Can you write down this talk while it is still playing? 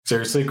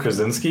seriously,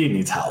 Krasinski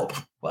needs help.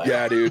 Like,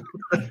 Yeah, dude.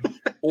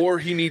 Or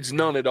he needs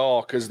none at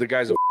all because the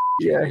guy's a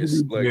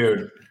genius. Like,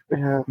 dude.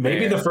 Yeah.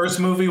 Maybe Man. the first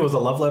movie was a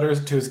love letter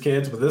to his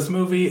kids, but this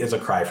movie is a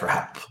cry for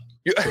help.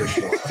 Yeah. For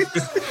sure.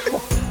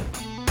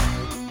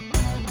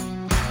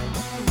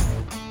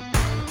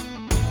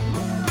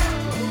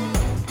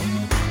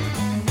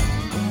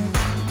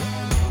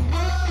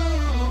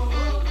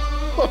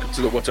 Welcome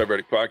to the What's Our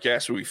Verdict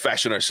podcast, where we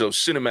fashion ourselves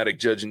cinematic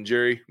judge and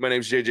jury. My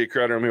name is JJ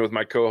Crowder. I'm here with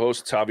my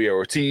co-host, Javier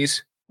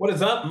Ortiz. What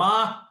is up,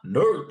 my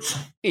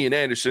nerds? Ian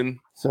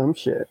Anderson. Some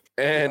shit.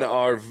 And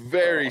our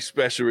very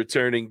special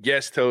returning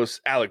guest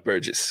host, Alec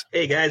Burgess.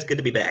 Hey guys, good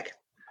to be back.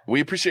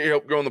 We appreciate your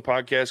help growing the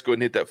podcast. Go ahead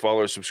and hit that follow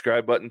or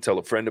subscribe button. Tell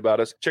a friend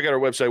about us. Check out our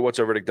website,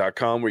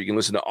 whatsourverdict.com, where you can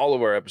listen to all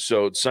of our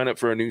episodes, sign up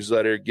for our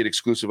newsletter, get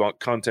exclusive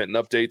content and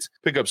updates,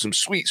 pick up some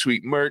sweet,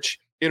 sweet merch,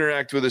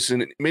 interact with us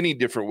in many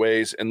different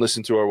ways, and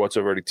listen to our What's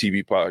Our Verdict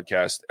TV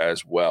podcast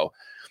as well.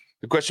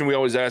 The question we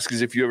always ask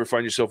is if you ever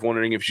find yourself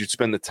wondering if you should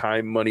spend the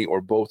time, money,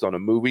 or both on a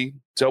movie.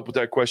 To help with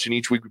that question,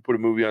 each week we put a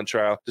movie on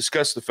trial,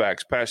 discuss the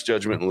facts, pass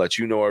judgment, and let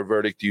you know our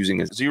verdict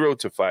using a 0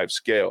 to 5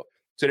 scale.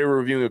 Today we're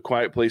reviewing A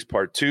Quiet Place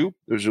Part 2.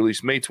 It was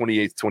released May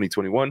 28th,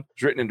 2021. It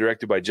was written and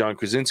directed by John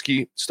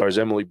Krasinski. It stars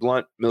Emily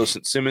Blunt,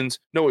 Millicent Simmons,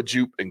 Noah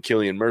Jupe, and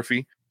Cillian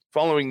Murphy.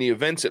 Following the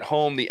events at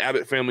home, the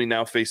Abbott family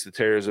now face the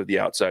terrors of the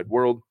outside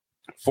world.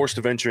 Forced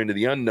to venture into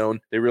the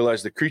unknown, they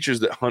realize the creatures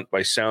that hunt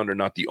by sound are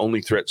not the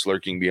only threats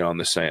lurking beyond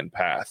the sand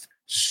path.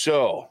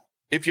 So,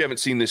 if you haven't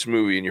seen this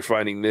movie and you're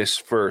finding this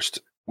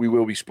first, we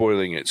will be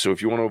spoiling it. So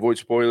if you want to avoid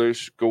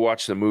spoilers, go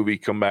watch the movie,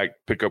 come back,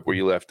 pick up where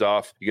you left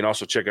off. You can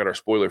also check out our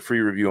spoiler-free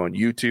review on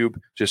YouTube.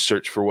 Just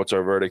search for What's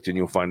Our Verdict and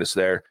you'll find us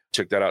there.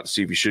 Check that out to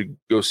see if you should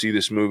go see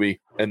this movie.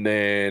 And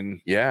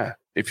then, yeah,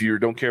 if you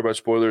don't care about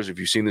spoilers, if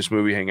you've seen this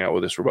movie, hang out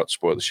with us. We're about to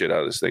spoil the shit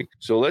out of this thing.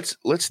 So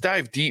let's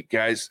dive deep,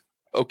 guys.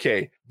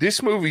 Okay,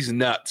 this movie's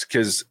nuts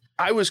because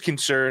I was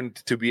concerned,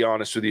 to be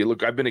honest with you.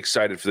 Look, I've been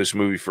excited for this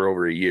movie for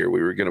over a year.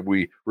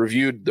 We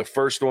reviewed the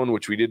first one,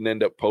 which we didn't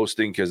end up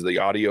posting because the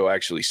audio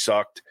actually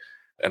sucked.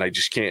 And I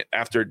just can't,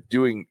 after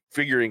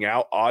figuring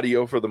out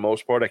audio for the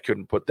most part, I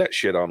couldn't put that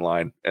shit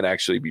online and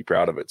actually be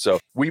proud of it. So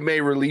we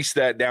may release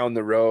that down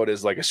the road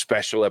as like a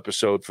special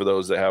episode for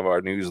those that have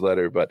our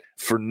newsletter. But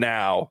for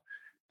now,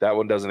 that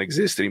one doesn't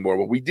exist anymore.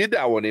 But we did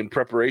that one in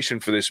preparation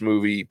for this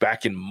movie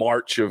back in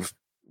March of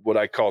what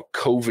I call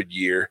COVID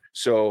year.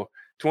 So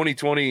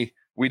 2020,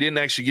 we didn't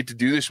actually get to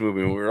do this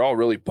movie. We were all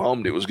really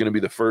bummed. It was going to be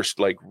the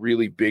first like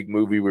really big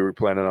movie we were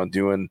planning on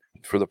doing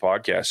for the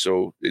podcast.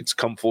 So it's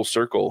come full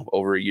circle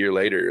over a year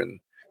later.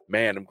 And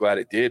man, I'm glad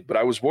it did. But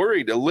I was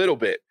worried a little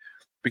bit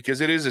because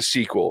it is a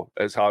sequel,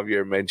 as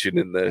Javier mentioned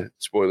in the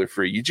spoiler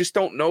free. You just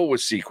don't know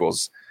with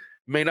sequels.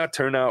 May not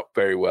turn out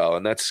very well.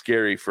 And that's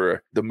scary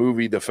for the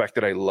movie. The fact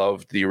that I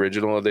loved the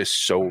original of this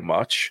so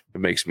much,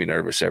 it makes me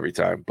nervous every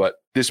time. But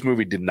this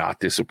movie did not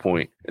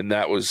disappoint. And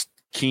that was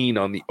keen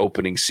on the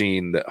opening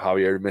scene that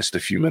Javier missed a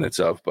few minutes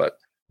of. But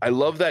I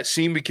love that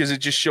scene because it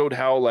just showed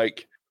how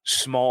like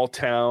small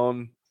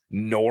town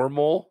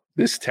normal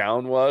this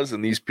town was.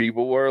 And these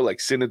people were like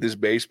sitting at this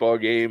baseball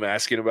game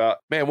asking about,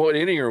 man, what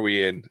inning are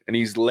we in? And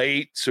he's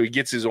late. So he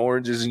gets his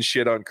oranges and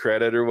shit on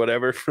credit or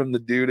whatever from the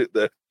dude at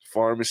the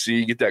pharmacy.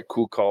 You get that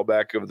cool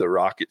callback of the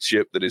rocket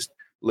ship that his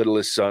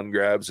littlest son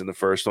grabs in the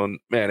first one.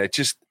 Man, it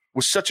just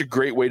was such a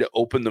great way to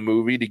open the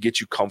movie to get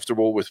you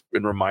comfortable with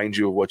and remind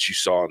you of what you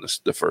saw in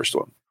the first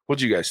one. What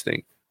do you guys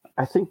think?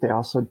 I think they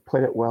also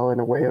played it well in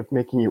a way of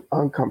making you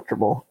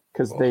uncomfortable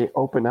because they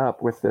open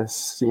up with this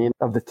scene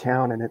of the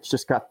town and it's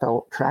just got the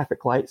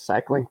traffic light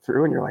cycling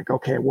through and you're like,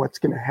 okay, what's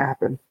going to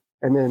happen?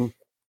 And then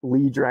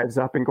Lee drives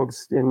up and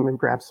goes in and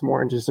grabs some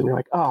oranges and you're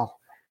like, oh,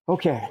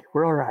 okay,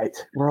 we're all right.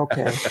 We're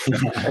okay.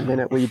 And then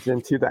it leads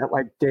into that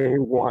like day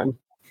one.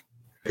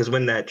 Because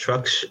when that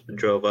truck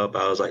drove up,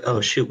 I was like,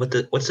 "Oh shoot,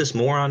 what's this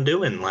moron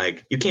doing?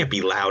 Like, you can't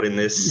be loud in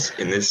this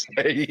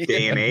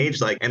day and age."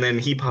 Like, and then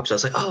he pops out. I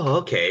was like, "Oh,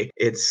 okay,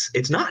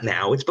 it's not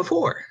now. It's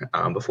before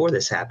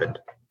this happened."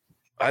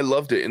 I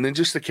loved it, and then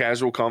just the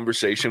casual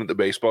conversation at the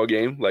baseball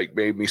game like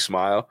made me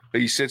smile.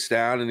 He sits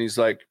down and he's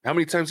like, "How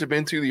many times have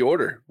been through the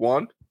order?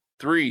 1,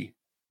 3."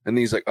 And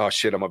he's like, "Oh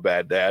shit, I'm a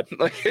bad dad."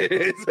 Like,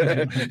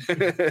 then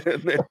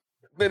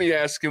he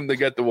asked him. They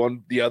got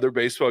the other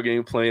baseball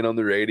game playing on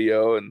the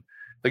radio, and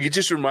like it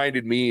just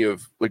reminded me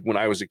of like when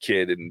I was a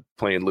kid and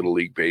playing little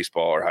league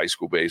baseball or high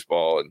school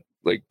baseball, and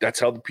like that's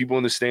how the people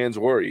in the stands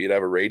were. You'd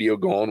have a radio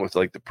going with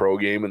like the pro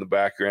game in the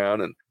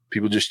background, and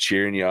people just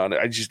cheering you on.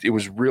 It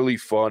was really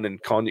fun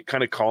and kind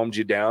of calmed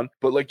you down.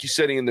 But like you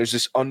said, Ian, there's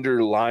this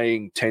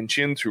underlying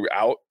tension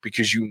throughout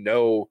because you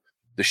know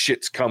the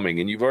shit's coming,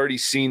 and you've already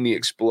seen the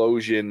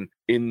explosion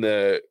in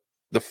the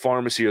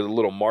pharmacy or the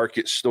little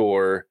market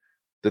store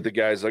that the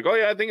guy's like, "Oh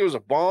yeah, I think it was a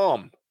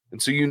bomb."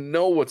 And so you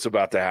know what's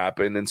about to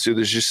happen. And so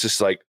there's just this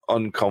like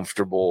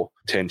uncomfortable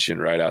tension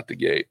right out the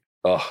gate.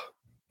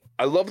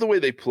 I love the way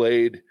they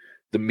played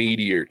the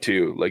meteor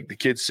too. Like the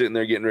kid's sitting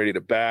there getting ready to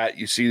bat.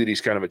 You see that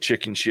he's kind of a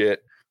chicken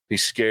shit.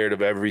 He's scared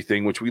of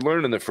everything, which we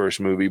learned in the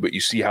first movie, but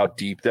you see how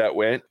deep that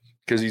went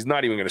because he's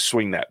not even going to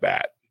swing that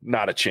bat.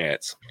 not a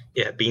chance.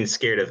 Yeah, being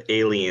scared of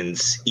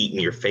aliens eating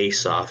your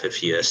face off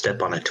if you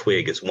step on a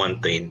twig is one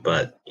thing,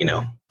 but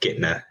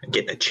getting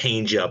a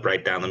change up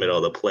right down the middle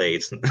of the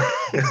plate's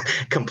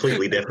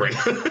completely different.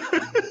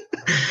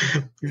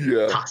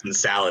 Yeah, tossing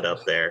salad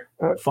up there.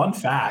 Fun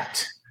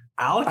fact: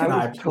 Alec and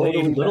I played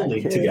totally Little that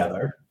League kid.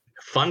 together.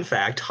 Fun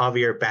fact: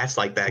 Javier bats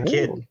like that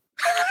kid. Ooh.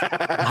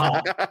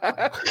 Oh,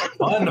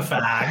 fun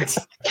fact: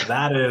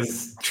 that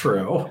is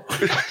true.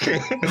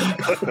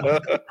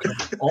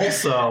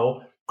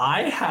 Also,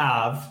 I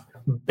have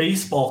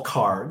baseball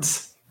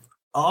cards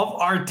of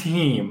our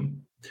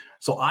team.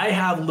 So I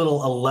have little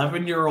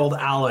 11-year-old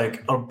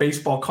Alec a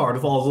baseball card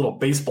with all his little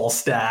baseball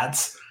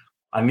stats.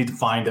 I need to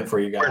find it for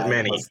you guys.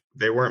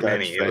 There weren't That's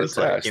many. It was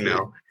like,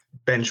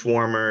 bench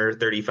warmer,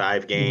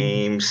 35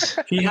 games.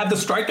 He had the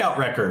strikeout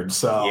record,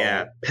 so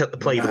Yeah,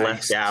 played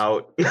Nice. left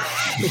out.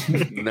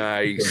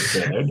 Nice.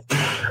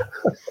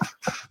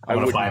 I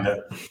want to find it.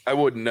 I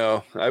wouldn't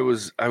know. I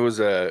was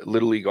a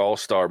Little League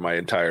All-Star my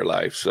entire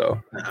life, so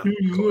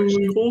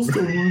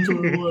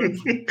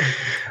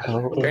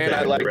Oh, and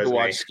I like to Resume.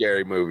 watch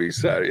scary movies.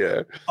 So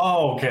yeah,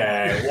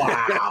 Okay,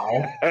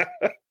 wow.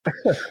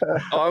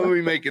 I'm gonna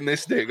be making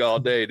this thing all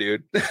day,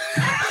 dude.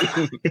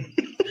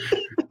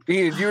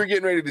 Ian, you were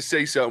getting ready to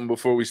say something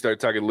before we start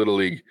talking Little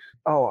League.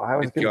 Oh, I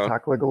was going to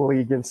talk Little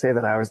League and say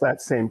that I was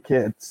that same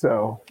kid.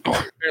 So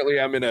Apparently,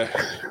 I'm in a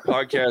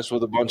podcast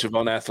with a bunch of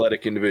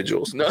unathletic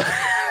individuals. No,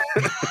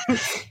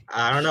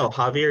 I don't know.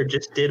 Javier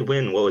just did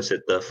win. What was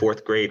it? The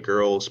 4th grade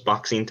girls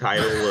boxing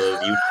title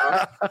of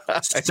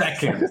Utah.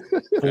 Second.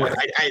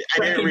 I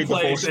didn't read the full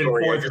place in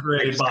story. I 4th just,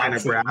 grade kind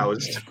of boxing.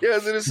 browsed. yeah, I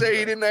was gonna say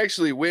he didn't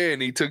actually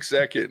win. He took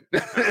second.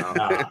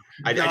 I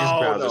just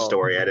browsed the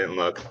story. I didn't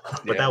look.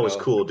 But Yeah, that was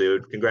no. cool,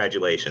 dude.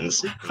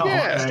 Congratulations. Oh,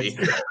 Yeah.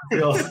 thanks.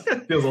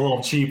 feels a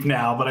little cheap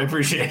now, but I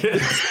appreciate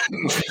it.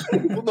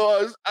 Well,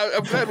 no,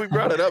 I'm glad we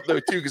brought it up though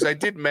too, because I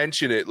did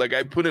mention it. Like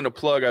I put in a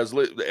plug. I was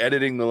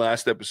editing the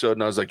last episode,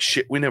 and I was like,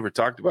 "Shit, we never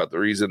talked about the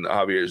reason that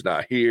Javier is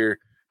not here,"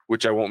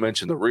 which I won't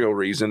mention the real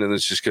reason, and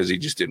it's just because he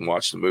just didn't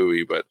watch the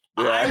movie. But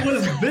I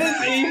was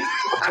busy.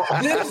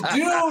 This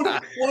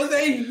dude was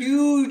a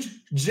huge,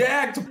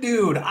 jacked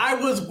dude. I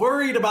was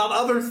worried about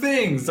other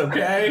things,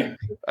 okay?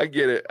 I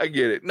get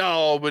it.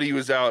 No, but he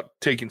was out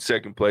taking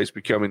second place,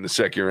 becoming the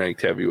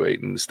second-ranked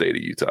heavyweight in the state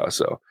of Utah.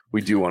 So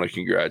we do want to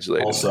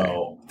congratulate him.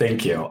 Also,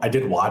 thank you. I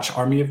did watch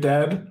Army of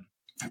Dead.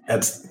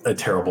 It's a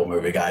terrible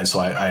movie, guys, so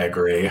I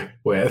agree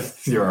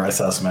with your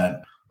assessment.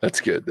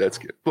 That's good.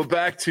 But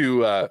back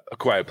to A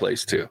Quiet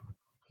Place 2.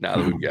 Now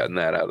that we've gotten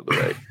that out of the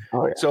way.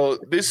 oh yeah. So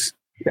this,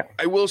 Yeah.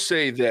 I will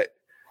say that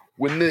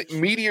when the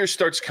meteor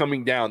starts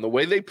coming down, the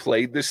way they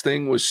played this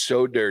thing was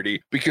so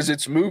dirty because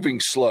it's moving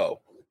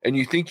slow. And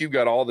you think you've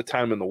got all the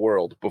time in the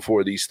world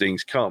before these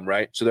things come,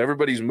 right? So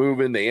everybody's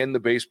moving. They end the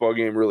baseball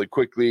game really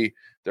quickly.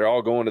 They're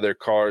all going to their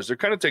cars. They're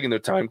kind of taking their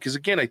time because,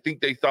 again, I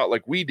think they thought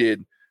like we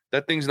did,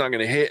 that thing's not going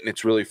to hit and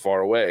it's really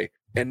far away.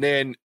 And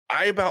then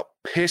I about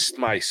pissed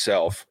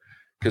myself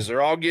because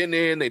they're all getting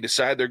in. They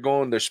decide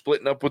they're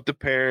splitting up with the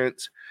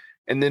parents.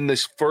 And then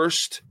this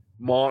first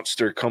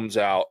monster comes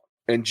out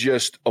and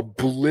just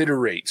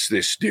obliterates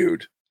this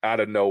dude out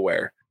of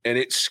nowhere. And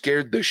it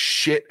scared the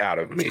shit out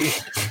of me.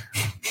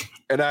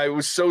 And I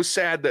was so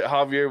sad that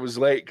Javier was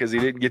late because he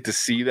didn't get to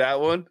see that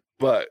one.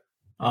 But,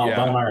 Oh, Yeah.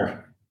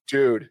 bummer.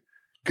 dude,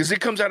 because it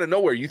comes out of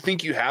nowhere. You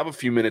think you have a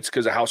few minutes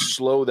because of how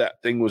slow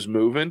that thing was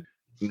moving.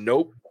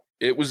 Nope.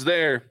 It was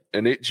there.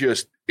 And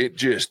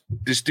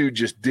this dude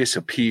just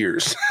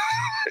disappears.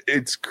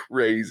 It's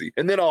crazy.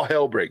 And then all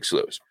hell breaks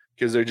loose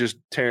because they're just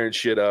tearing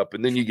shit up.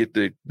 And then you get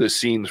the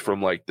scenes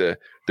from like the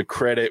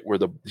credit where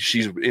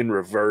she's in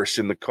reverse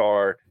in the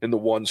car and the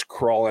one's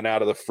crawling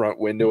out of the front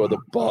window of the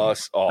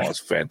bus. Oh,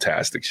 it's a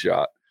fantastic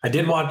shot. I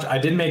did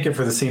make it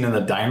for the scene in the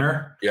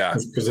diner. Yeah.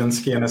 With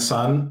Krasinski and his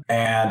son,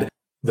 and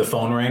the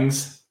phone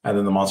rings, and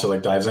then the monster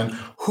like dives in.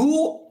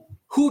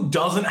 Who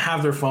doesn't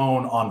have their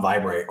phone on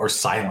vibrate or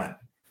silent?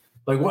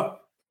 Like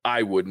what?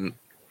 I wouldn't.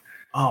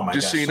 Oh my god!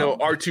 Just so you know,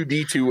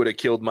 R2D2 would have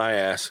killed my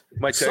ass.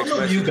 My text Some of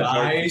message you was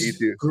guys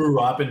R2D2. grew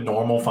up in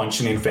normal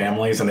functioning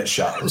families, and it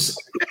shows.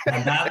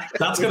 And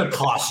that's going to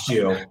cost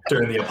you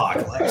during the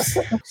apocalypse.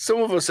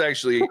 Some of us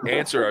actually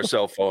answer our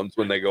cell phones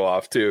when they go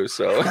off too.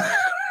 So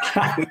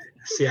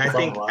See, I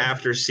think Somewhat.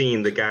 after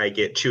seeing the guy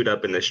get chewed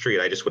up in the street,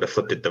 I just would have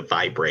flipped it to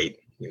vibrate.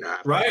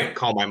 Right.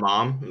 Call my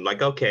mom. I'm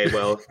like, okay,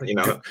 well,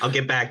 I'll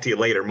get back to you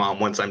later, mom,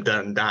 once I'm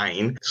done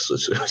dying.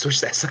 Switch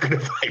that sucker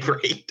to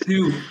vibrate.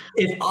 Dude,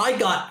 if I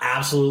got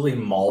absolutely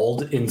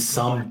mauled in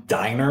some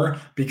diner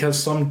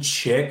because some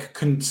chick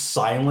couldn't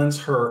silence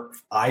her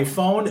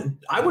iPhone,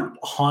 I would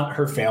haunt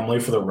her family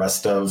for the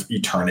rest of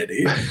eternity.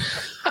 You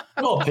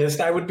know how pissed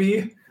I would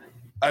be?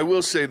 I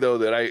will say though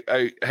that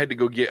I had to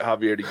go get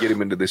Javier to get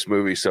him into this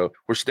movie. So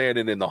we're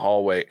standing in the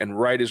hallway, and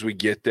right as we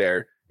get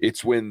there,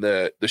 it's when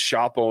the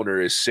shop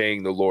owner is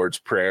saying the Lord's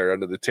Prayer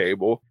under the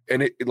table.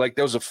 And it like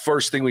that was the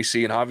first thing we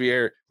see. And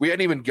Javier, we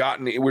hadn't even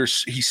gotten it.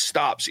 He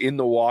stops in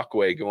the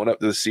walkway going up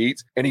to the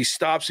seats, and he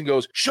stops and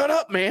goes, "Shut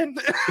up, man."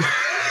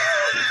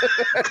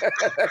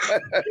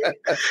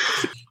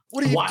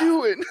 What are you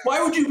doing?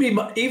 Why would you be,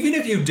 even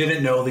if you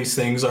didn't know these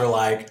things are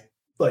like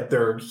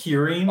their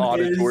hearing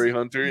auditory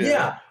hunter?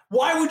 Yeah.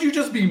 Why would you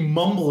just be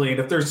mumbling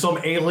if there's some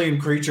alien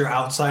creature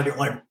outside? You're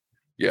like,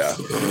 yeah.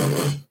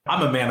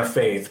 I'm a man of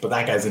faith, but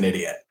that guy's an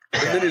idiot.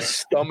 And then his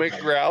stomach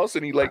growls,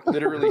 and he like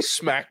literally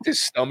smacked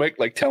his stomach,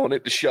 like telling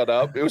it to shut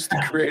up. It was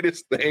the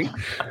greatest thing.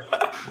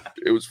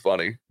 It was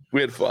funny. We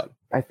had fun.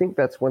 I think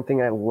that's one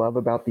thing I love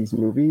about these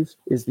movies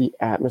is the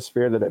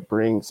atmosphere that it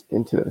brings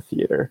into the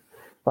theater.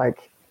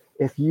 Like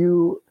if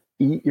you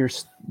eat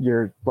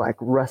your like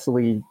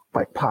rustly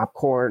like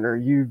popcorn, or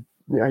you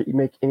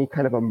make any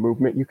kind of a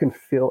movement, you can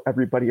feel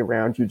everybody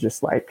around you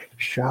just like,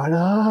 shut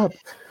up.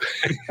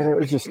 And it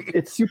was just,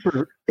 it's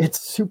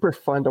super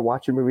fun to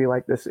watch a movie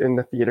like this in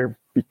the theater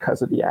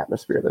because of the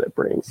atmosphere that it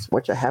brings,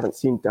 which I haven't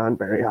seen done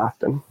very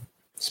often.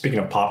 Speaking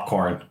of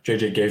popcorn,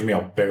 JJ gave me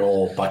a big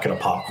old bucket of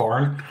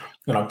popcorn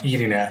and I'm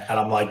eating it. And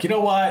I'm like, you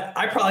know what?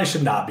 I probably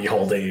should not be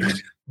holding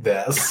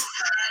this.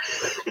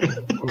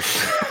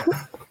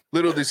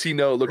 Little does he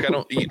know, look, I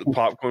don't eat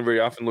popcorn very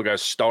often. Look, I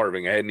was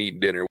starving. I hadn't eaten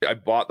dinner. I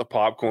bought the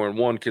popcorn,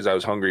 one, because I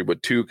was hungry,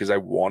 but two, because I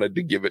wanted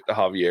to give it to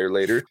Javier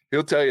later.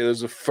 He'll tell you, that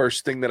was the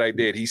first thing that I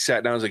did. He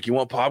sat down and was like, you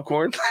want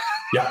popcorn?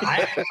 Yeah,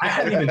 I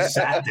hadn't even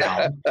sat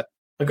down.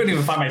 I couldn't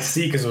even find my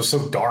seat because it was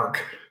so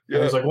dark. Yeah.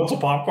 I was like, what's a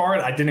popcorn?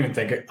 I didn't even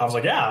think it. I was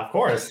like, yeah, of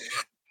course.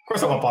 Of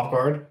course I want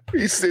popcorn.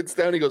 He sits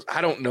down. He goes,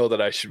 I don't know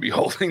that I should be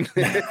holding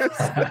this.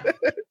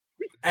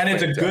 And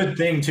it's a good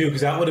thing, too,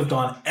 because that would have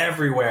gone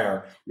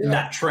everywhere in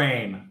that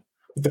train.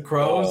 With the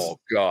crows. Oh,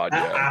 God,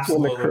 yeah.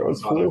 Absolutely. The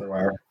crows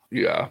everywhere.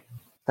 Yeah.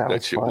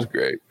 That shit was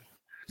great.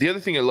 The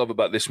other thing I love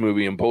about this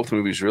movie and both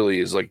movies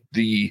really is like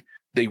they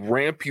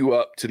ramp you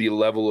up to the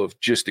level of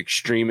just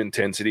extreme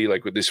intensity.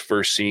 Like with this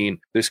first scene,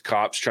 this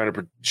cop's trying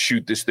to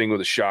shoot this thing with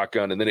a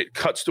shotgun, and then it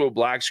cuts to a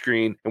black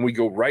screen and we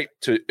go right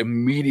to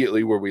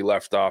immediately where we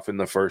left off in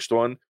the first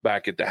one,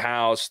 back at the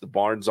house. The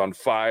barn's on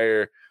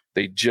fire.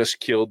 They just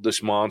killed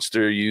this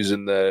monster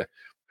using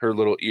her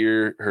little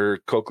ear, her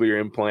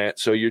cochlear implant.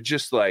 So you're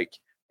just like,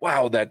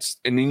 wow,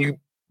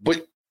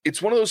 but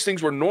it's one of those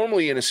things where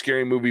normally in a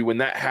scary movie, when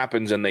that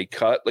happens and they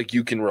cut, like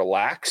you can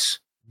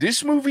relax.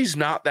 This movie's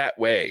not that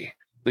way.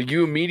 Like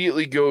you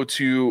immediately go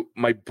to,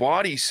 my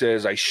body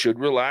says I should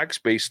relax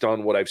based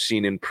on what I've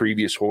seen in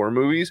previous horror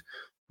movies,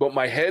 but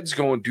my head's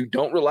going, dude,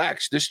 don't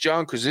relax. This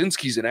John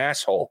Krasinski's an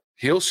asshole.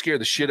 He'll scare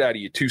the shit out of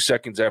you 2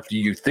 seconds after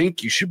you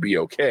think you should be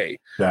okay.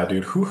 Yeah,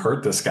 dude, who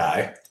hurt this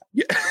guy?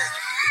 Yeah.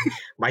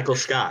 Michael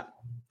Scott.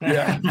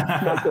 Yeah.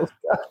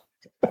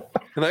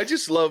 And I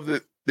just love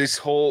that this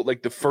whole,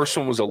 like the first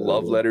one was a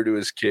love letter to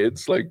his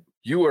kids. Like,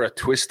 you are a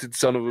twisted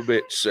son of a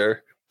bitch,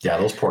 sir. Yeah,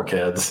 those poor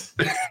kids.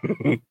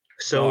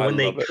 So when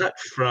they cut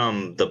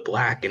from the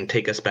black and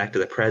take us back to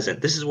the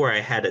present, this is where I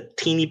had a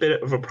teeny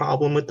bit of a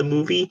problem with the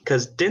movie,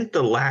 because didn't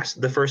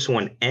the first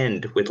one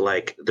end with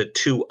like the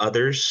two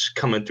others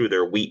coming through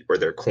their wheat or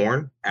their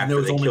corn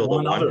after they killed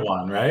one other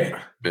one, right?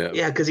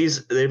 Yeah,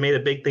 because they made a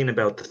big thing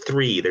about the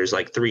three. There's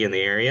like three in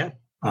the area.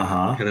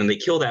 Uh-huh. And then they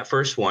kill that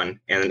first one,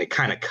 and then it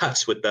kind of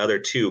cuts with the other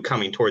two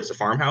coming towards the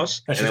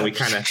farmhouse. And then we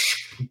kind of,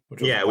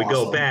 we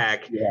go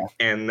back,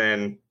 and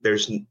then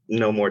there's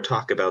no more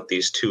talk about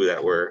these two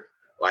that were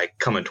like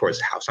coming towards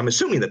the house. I'm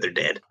assuming that they're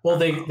dead. Well,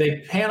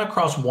 they pan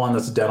across one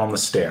that's dead on the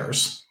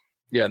stairs.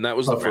 Yeah, and that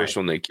was the first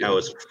one they killed. That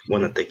was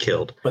one that they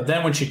killed. But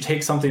then when she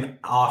takes something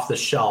off the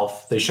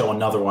shelf, they show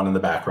another one in the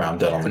background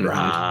dead on the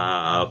ground.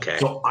 Ah, okay.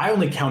 So I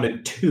only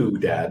counted 2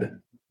 dead.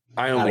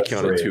 I only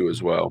counted 2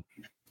 as well.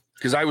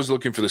 Because I was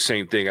looking for the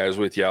same thing. I was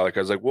with you, Alec. I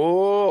was like,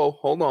 whoa,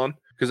 hold on.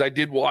 Because I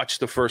did watch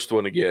the first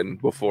one again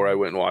before I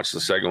went and watched the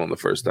second one the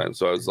first time.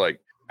 So I was like,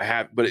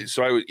 I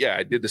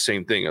did the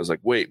same thing. I was like,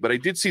 wait, but I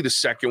did see the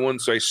second one.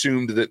 So I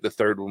assumed that the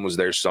third one was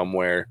there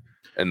somewhere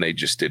and they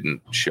just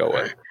didn't show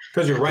it.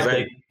 Because you're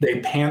right.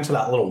 They pan to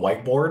that little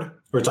whiteboard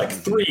where it's like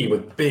 3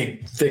 with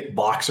big, thick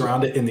box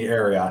around it in the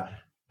area.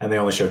 And they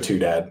only show 2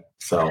 dead.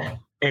 So...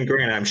 And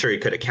granted, I'm sure you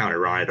could have counted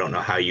wrong. I don't know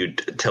how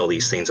you'd tell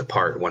these things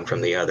apart one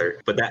from the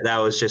other. But that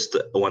was just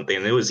the one thing.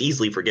 And it was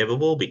easily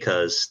forgivable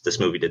because this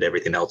movie did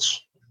everything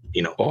else,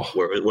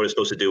 what it's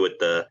supposed to do with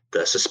the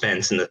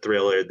suspense and the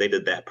thriller. They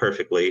did that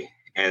perfectly.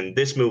 And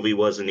this movie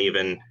wasn't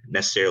even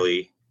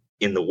necessarily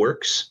in the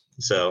works.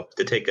 So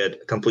to take a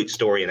complete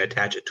story and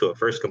attach it to a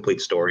first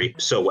complete story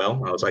so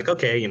well, I was like,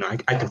 okay,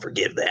 I can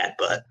forgive that.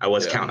 But I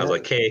was counting. I was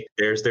like, hey,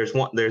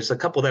 there's a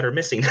couple that are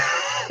missing.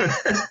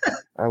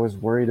 I was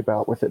worried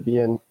about with it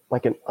being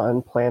like an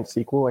unplanned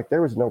sequel. Like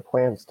there was no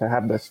plans to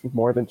have this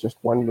more than just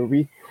one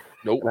movie.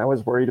 Nope. And I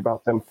was worried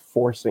about them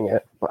forcing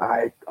it. But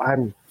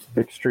I'm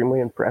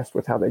extremely impressed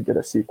with how they did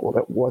a sequel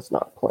that was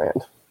not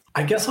planned.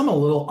 I guess I'm a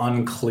little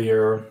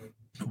unclear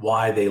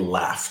why they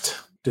left.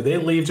 Did they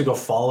leave to go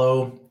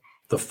follow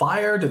the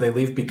fire? Did they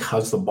leave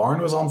because the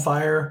barn was on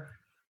fire?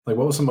 Like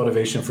what was the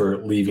motivation for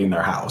leaving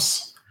their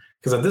house?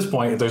 Because at this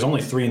point, if there's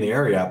only 3 in the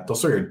area,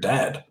 those 3 are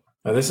dead.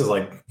 Now, this is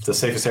like the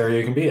safest area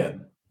you can be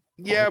in.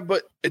 Yeah,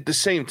 but at the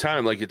same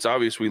time, like it's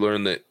obvious we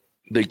learned that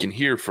they can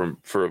hear for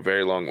a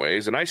very long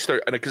ways. And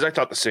because I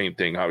thought the same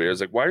thing, Javier. I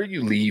was like, why are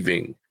you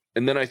leaving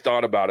And then I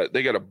thought about it.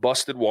 They got a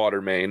busted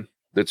water main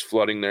that's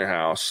flooding their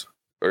house,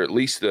 or at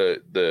least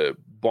the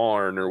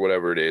barn or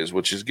whatever it is,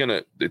 which is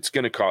it's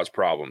gonna cause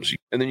problems.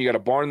 And then you got a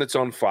barn that's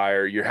on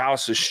fire. Your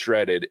house is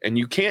shredded, and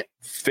you can't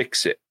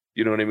fix it.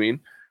 You know what I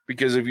mean?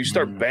 Because if you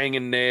start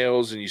banging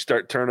nails and you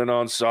start turning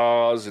on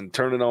saws and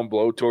turning on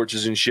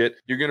blowtorches and shit,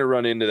 you're going to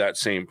run into that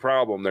same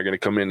problem. They're going to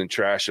come in and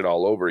trash it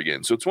all over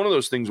again. So it's one of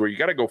those things where you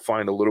got to go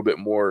find a little bit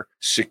more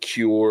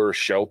secure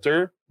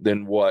shelter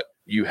than what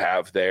you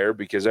have there,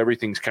 because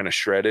everything's kind of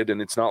shredded,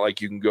 and it's not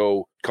like you can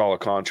go call a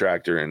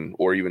contractor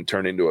or even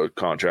turn into a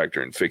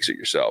contractor and fix it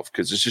yourself,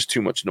 because it's just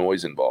too much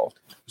noise involved.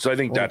 So I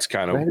think that's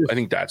I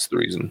think that's the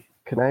reason.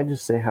 Can I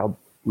just say how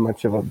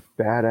much of a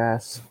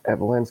badass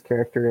Evelyn's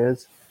character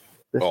is?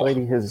 This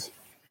lady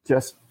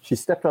she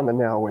stepped on the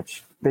nail,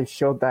 which they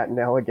showed that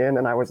nail again,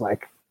 and I was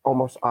like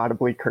almost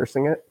audibly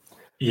cursing it.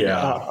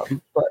 Yeah.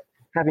 But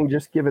having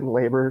just given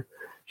labor,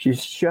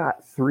 she's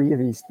shot 3 of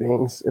these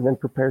things and then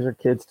prepares her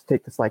kids to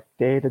take this like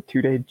 1 to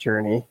 2 day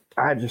journey.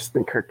 I just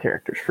think her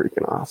character's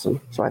freaking awesome.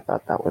 So I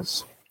thought that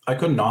was... I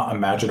could not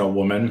imagine a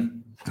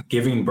woman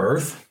giving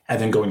birth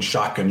and then going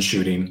shotgun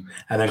shooting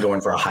and then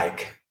going for a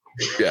hike.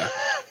 Yeah.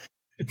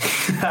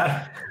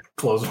 That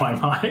blows my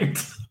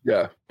mind.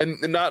 Yeah. And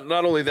not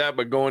only that,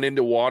 but going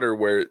into water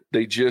where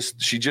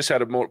she just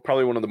had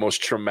probably one of the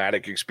most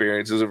traumatic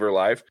experiences of her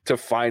life, to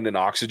find an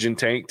oxygen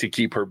tank to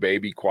keep her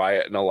baby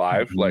quiet and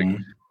alive. Mm-hmm. Like,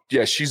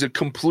 yeah, she's a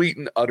complete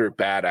and utter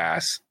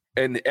badass.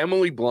 And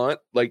Emily Blunt,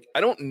 like,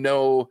 I don't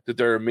know that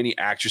there are many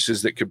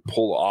actresses that could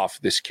pull off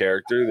this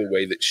character the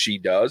way that she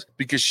does,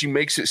 because she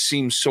makes it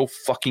seem so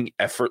fucking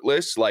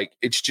effortless. Like,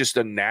 it's just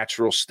a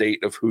natural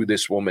state of who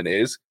this woman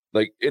is.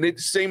 Like, and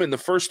it's the same in the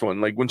first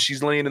one. Like, when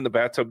she's laying in the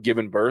bathtub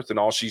giving birth and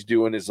all she's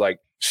doing is like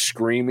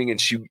screaming,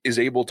 and she is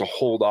able to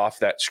hold off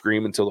that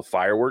scream until the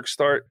fireworks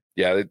start.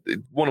 Yeah,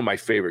 one of my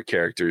favorite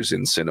characters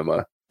in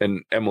cinema.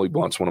 And Emily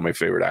Blunt's one of my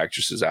favorite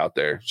actresses out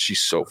there.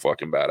 She's so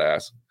fucking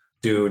badass.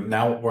 Dude,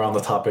 now we're on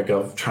the topic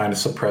of trying to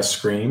suppress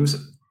screams.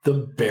 The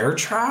bear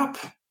trap?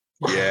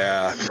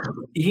 Yeah.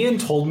 Ian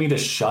told me to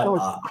shut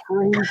up.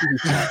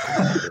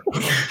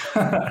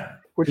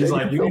 Which he's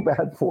like, you feel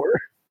bad for.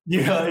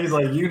 Yeah, he's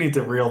like, you need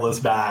to reel this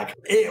back.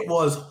 It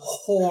was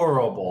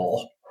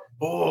horrible.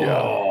 Oh.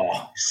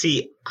 Yeah.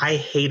 See, I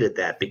hated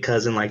that,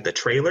 because in like the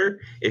trailer,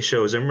 it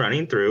shows him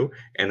running through,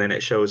 and then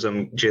it shows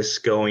him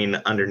just going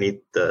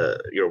underneath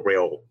your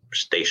rail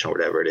station or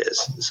whatever it is.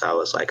 So I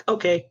was like,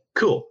 okay,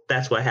 cool,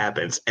 that's what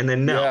happens. And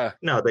then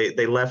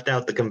they left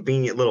out the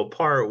convenient little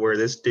part where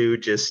this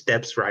dude just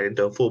steps right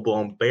into a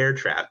full-blown bear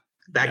trap.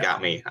 That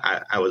got me.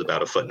 I was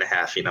about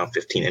 1.5 feet,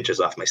 15 inches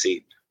off my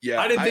seat. Yeah,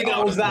 I didn't think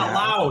I was that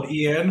loud,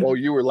 Ian. Oh,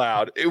 you were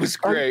loud. It was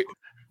great.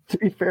 To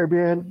be fair,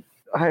 man,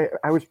 I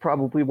was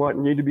probably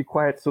wanting you to be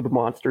quiet so the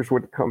monsters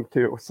wouldn't come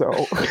too. So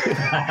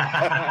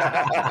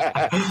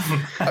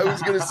I was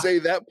going to say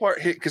that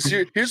part hit, because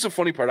here's the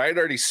funny part. I had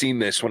already seen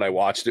this when I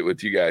watched it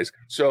with you guys.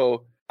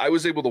 So I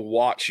was able to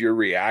watch your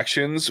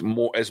reactions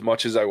as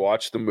much as I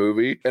watched the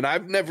movie. And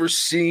I've never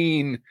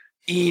seen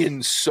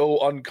Ian so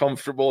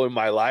uncomfortable in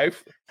my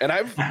life. And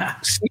I've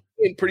seen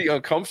Ian pretty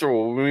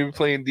uncomfortable when we were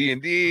playing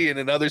D&D and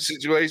in other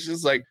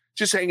situations. Like,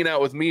 just hanging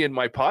out with me and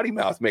my potty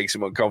mouth makes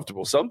him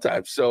uncomfortable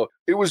sometimes. So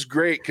it was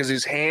great because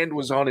his hand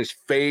was on his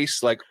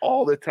face like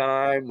all the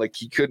time. Like,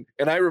 he couldn't.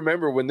 And I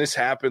remember when this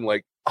happened,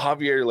 like,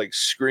 Javier like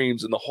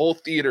screams and the whole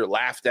theater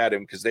laughed at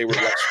him because they were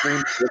like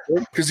screaming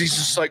because he's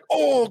just like,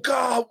 oh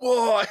God,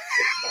 what?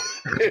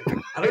 I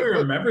don't even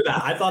remember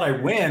that. I thought I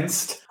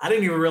winced. I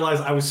didn't even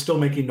realize I was still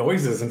making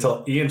noises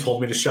until Ian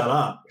told me to shut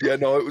up. Yeah,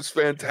 no, it was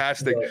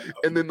fantastic.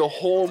 And then the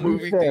whole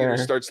movie theater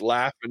starts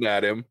laughing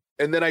at him.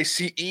 And then I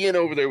see Ian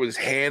over there with his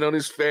hand on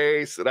his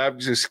face, and I'm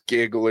just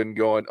giggling,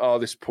 going, "Oh,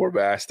 this poor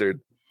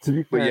bastard." To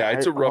be fair, but yeah,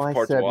 it's a rough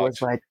part to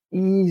watch. Was like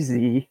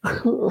easy.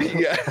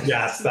 Yeah.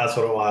 Yes, that's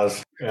what it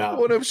was. Yeah.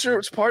 Well, I'm sure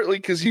it's partly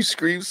because you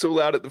screamed so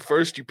loud at the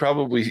first. You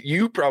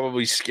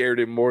probably scared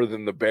him more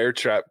than the bear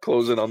trap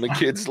closing on the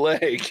kid's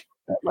leg.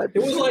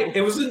 It was like,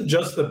 it wasn't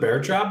just the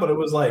bear trap, but it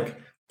was like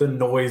the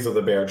noise of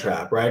the bear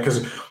trap, right?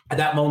 Because at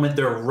that moment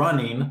they're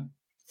running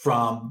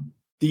from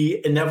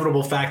the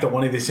inevitable fact that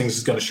one of these things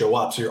is going to show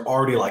up. So you're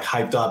already like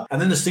hyped up. And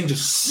then this thing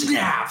just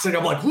snaps. And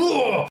I'm like,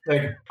 whoa!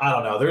 Like, I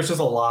don't know. There's just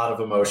a lot of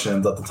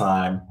emotions at the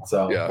time.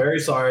 So very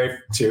sorry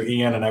to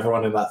Ian and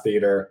everyone in that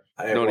theater.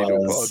 No need to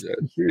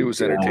apologize. It was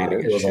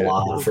entertaining. It was a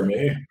lot for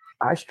me.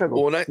 I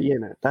struggled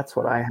seeing it. That's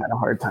what I had a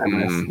hard time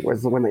with,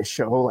 was when they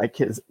show like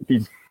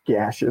these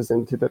gashes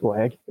into the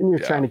leg and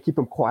you're trying to keep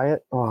him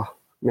quiet. Oh,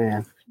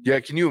 man. Yeah,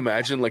 can you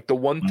imagine? Like, the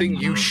one thing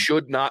you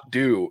should not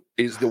do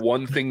is the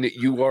one thing that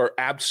you are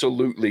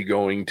absolutely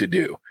going to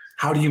do.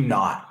 How do you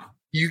not?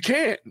 You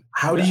can't.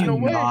 How do you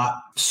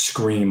not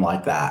scream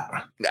like that?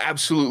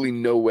 Absolutely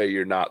no way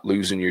you're not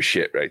losing your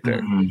shit right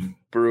there.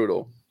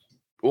 Brutal.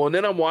 Well, and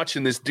then I'm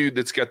watching this dude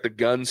that's got the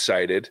gun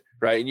sighted,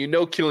 right? And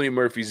Cillian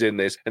Murphy's in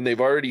this, and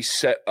they've already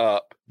set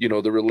up,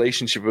 the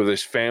relationship of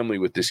this family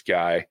with this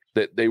guy,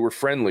 that they were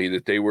friendly,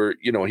 that they were,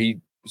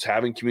 he was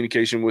having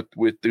communication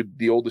with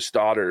the oldest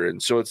daughter.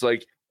 And so it's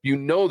like, you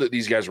know that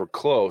these guys were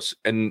close.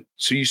 And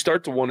so you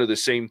start to wonder the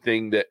same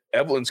thing that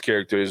Evelyn's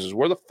character is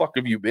where the fuck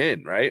have you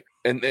been, right?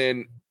 And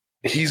then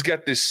he's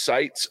got this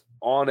sights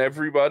on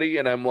everybody,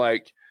 and I'm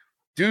like,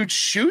 dude,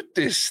 shoot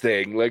this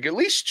thing. Like, at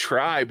least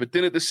try. But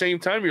then at the same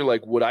time, you're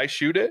like, would I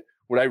shoot it?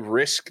 Would I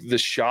risk the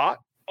shot?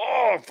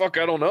 Oh, fuck,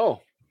 I don't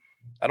know.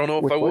 I don't know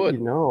if I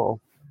would.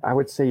 I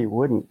would say you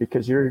wouldn't,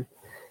 because you're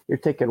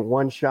taking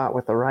one shot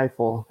with a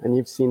rifle, and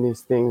you've seen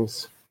these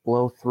things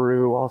blow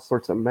through all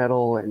sorts of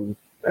metal, and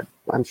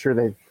I'm sure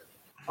they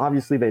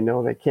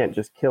know they can't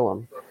just kill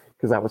him,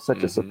 because that was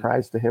such a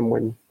surprise to him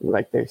when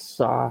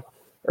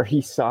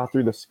he saw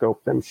through the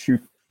scope them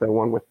shoot the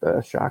one with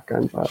the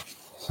shotgun. But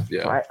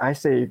yeah, I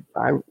say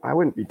I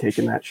wouldn't be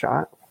taking that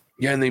shot.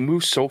 Yeah, and they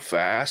move so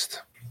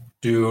fast.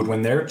 Dude,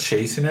 when they're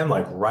chasing him,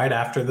 like right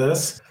after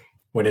this,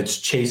 when it's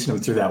chasing him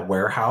through that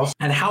warehouse,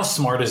 and how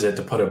smart is it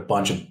to put a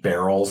bunch of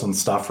barrels and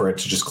stuff for it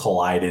to just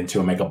collide into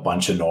and make a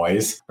bunch of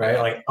noise, right?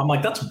 Like, I'm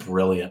like, that's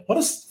brilliant.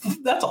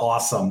 That's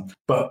awesome.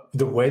 But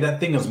the way that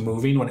thing is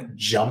moving when it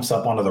jumps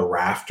up onto the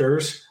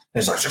rafters,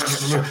 it's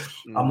like,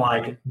 I'm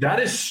like, that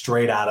is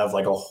straight out of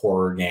like a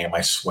horror game,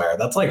 I swear.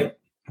 That's like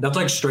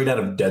straight out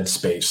of Dead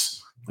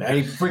Space.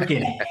 I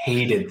freaking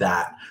hated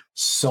that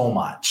so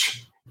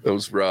much. That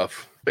was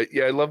rough. But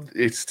yeah, I love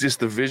it's just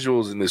the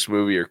visuals in this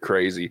movie are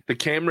crazy. The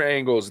camera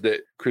angles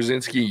that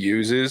Krasinski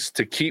uses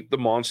to keep the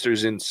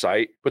monsters in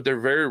sight, but they're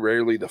very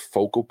rarely the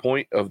focal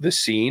point of the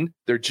scene.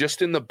 They're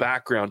just in the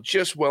background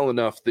just well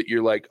enough that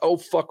you're like, oh,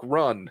 fuck,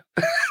 run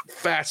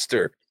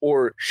faster,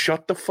 or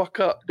shut the fuck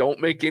up. Don't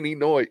make any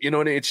noise. You know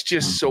what I mean? It's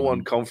just so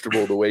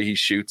uncomfortable the way he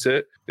shoots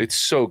it. It's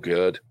so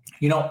good.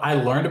 You know, I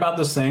learned about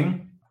this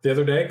thing the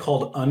other day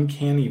called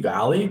Uncanny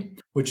Valley,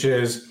 which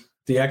is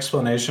the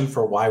explanation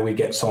for why we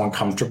get so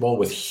uncomfortable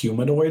with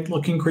humanoid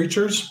looking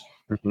creatures.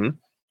 Mm-hmm. And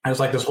it's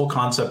like this whole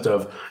concept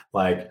of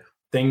like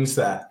things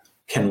that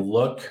can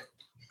look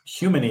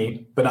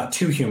human-y, but not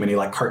too human-y,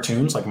 like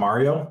cartoons, like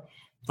Mario.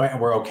 Right?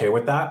 And we're okay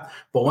with that.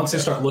 But once they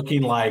start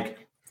looking like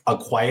A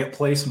Quiet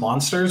Place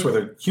monsters, where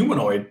they're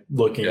humanoid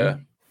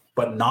looking,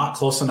 but not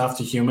close enough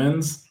to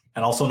humans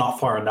and also not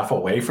far enough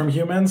away from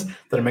humans,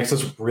 that it makes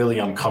us really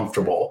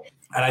uncomfortable.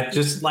 And I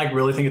just like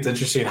really think it's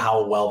interesting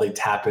how well they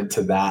tap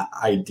into that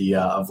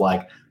idea of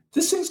like,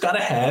 this thing's got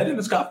a head and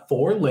it's got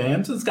 4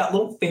 limbs, and it's got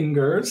little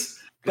fingers,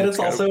 but it's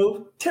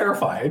also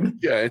terrifying.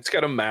 Yeah, it's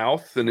got a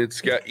mouth and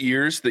it's got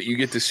ears that you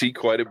get to see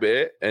quite a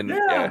bit. And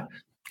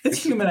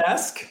it's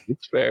human-esque.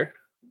 It's fair.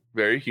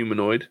 Very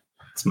humanoid.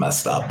 It's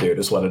messed up, dude,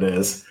 is what it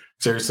is.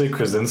 Seriously,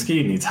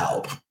 Krasinski needs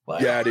help.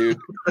 Like, yeah, dude.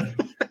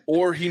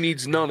 Or he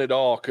needs none at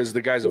all, because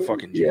the guy's a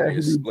fucking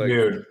genius. Like,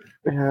 dude.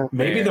 Yeah,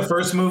 maybe the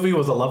first movie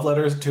was a love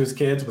letter to his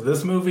kids, but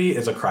this movie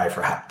is a cry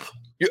for help.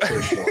 Yeah.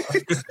 For sure.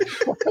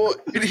 Well,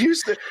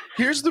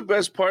 here's the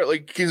best part.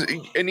 Like,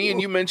 and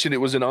Ian, you mentioned it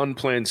was an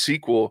unplanned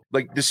sequel.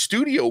 Like, the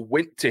studio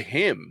went to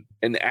him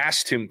and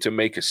asked him to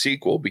make a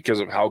sequel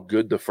because of how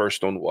good the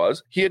first one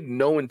was. He had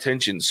no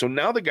intention. So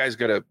now the guy's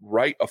got to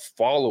write a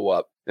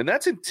follow-up, and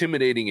that's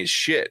intimidating as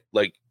shit.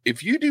 Like,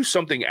 if you do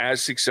something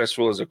as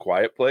successful as A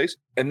Quiet Place,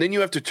 and then you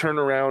have to turn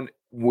around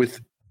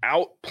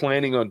without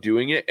planning on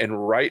doing it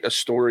and write a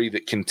story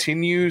that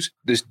continues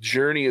this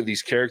journey of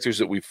these characters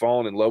that we've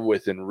fallen in love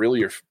with and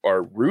really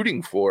are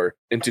rooting for,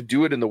 and to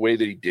do it in the way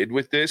that he did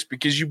with this,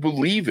 because you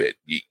believe it.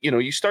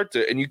 You start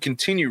to, and you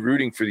continue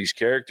rooting for these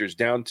characters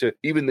down to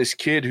even this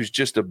kid who's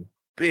just a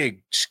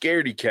big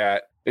scaredy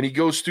cat, and he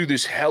goes through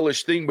this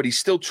hellish thing, but he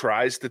still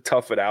tries to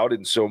tough it out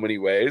in so many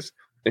ways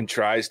and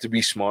tries to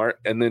be smart.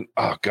 And then,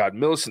 oh God,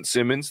 Millicent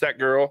Simmons, that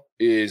girl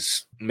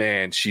is,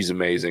 man, she's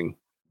amazing.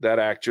 That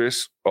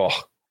actress,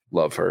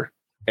 love her.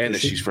 And that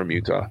she's from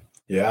Utah.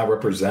 Yeah,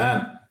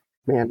 represent.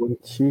 Man, when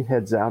she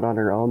heads out on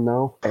her own,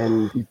 though,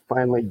 and you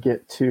finally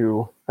get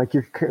to, like,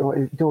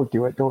 don't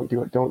do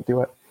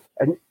it.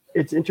 And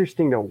it's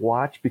interesting to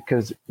watch,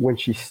 because when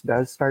she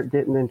does start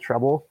getting in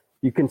trouble,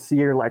 you can see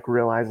her, like,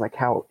 realize, like,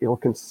 how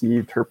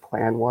ill-conceived her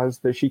plan was,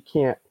 that she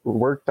can't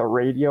work the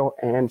radio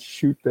and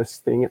shoot this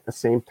thing at the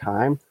same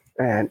time.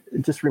 And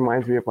it just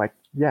reminds me of, like,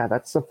 yeah,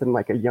 that's something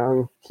like a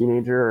young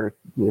teenager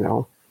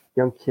or,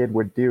 young kid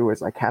would do,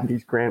 is like have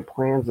these grand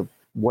plans of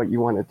what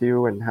you want to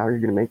do and how you're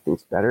going to make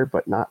things better,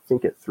 but not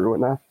think it through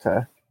enough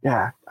to,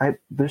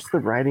 there's the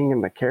writing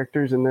and the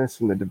characters in this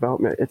and the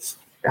development. It's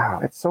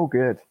so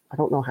good. I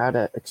don't know how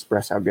to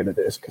express how good it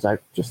is, because I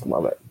just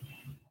love it.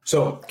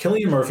 So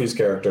Cillian Murphy's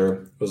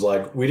character was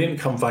like, we didn't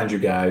come find you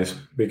guys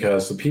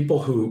because the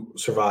people who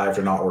survived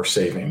are not worth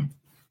saving.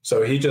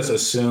 So he just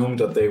assumed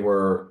that they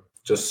were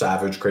just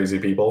savage, crazy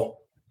people.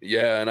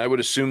 Yeah, and I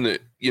would assume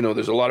that,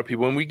 there's a lot of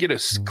people, and we get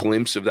a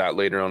glimpse of that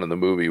later on in the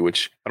movie,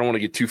 which I don't want to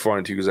get too far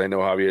into, because I know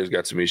Javier's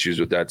got some issues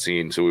with that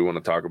scene, so we want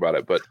to talk about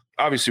it. But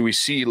obviously we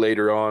see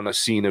later on a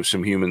scene of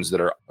some humans that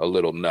are a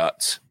little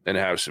nuts and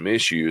have some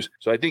issues.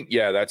 So I think,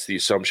 that's the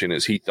assumption,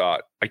 is he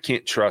thought, I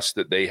can't trust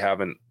that they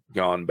haven't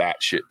gone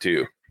batshit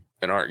too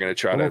and aren't going to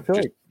try to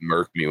just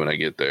murk me when I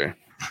get there.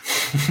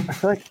 I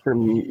feel like for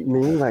me,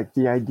 like,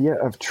 the idea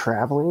of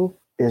traveling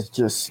is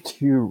just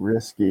too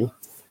risky.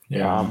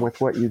 Yeah. With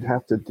what you'd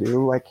have to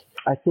do. Like,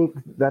 I think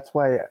that's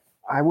why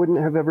I wouldn't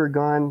have ever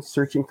gone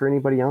searching for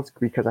anybody else,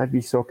 because I'd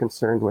be so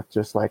concerned with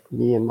just like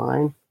me and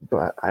mine.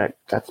 But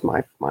that's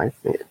my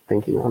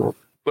thinking on it.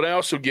 But I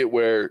also get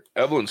where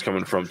Evelyn's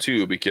coming from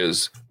too,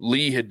 because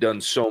Lee had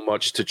done so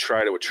much to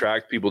try to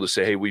attract people to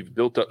say, hey, we've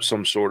built up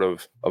some sort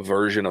of a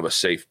version of a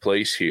safe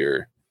place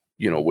here,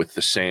 you know, with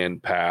the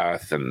sand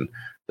path and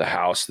the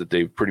house that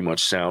they've pretty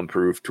much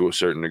soundproofed to a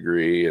certain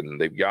degree. And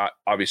they've got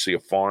obviously a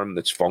farm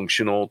that's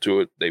functional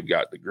to it. They've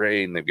got the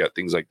grain, they've got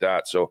things like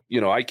that. So,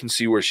 you know, I can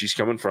see where she's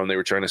coming from. They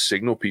were trying to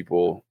signal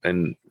people.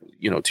 And,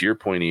 you know, to your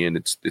point, Ian,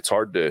 it's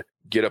hard to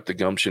get up the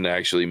gumption to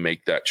actually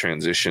make that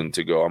transition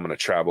to go, I'm going to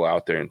travel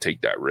out there and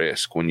take that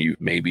risk when you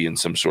may be in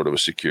some sort of a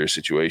secure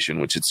situation,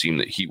 which it seemed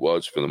that he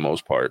was for the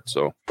most part.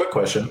 So quick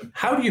question.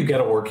 How do you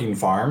get a working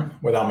farm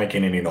without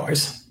making any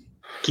noise?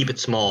 Keep it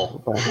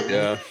small.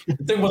 Yeah.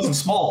 The thing wasn't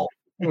small.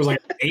 It was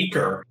like an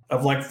acre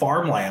of like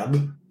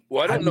farmland.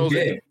 Well, I don't know.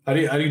 How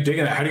do you dig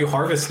in it? How do you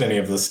harvest any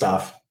of this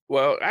stuff?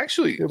 Well,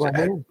 actually,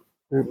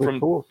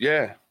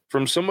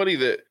 from somebody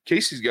that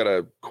Casey's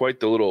got quite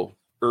the little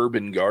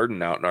urban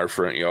garden out in our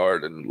front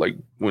yard, and like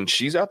when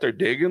she's out there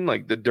digging,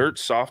 like the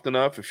dirt's soft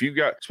enough. If you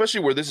got,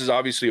 especially where this is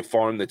obviously a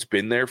farm that's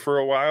been there for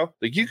a while,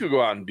 like you could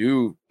go out and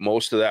do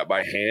most of that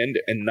by hand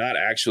and not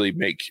actually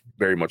make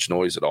very much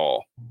noise at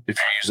all if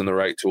you're using the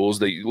right tools.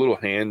 The little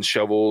hand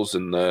shovels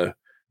and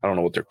I don't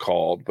know what they're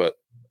called, but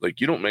like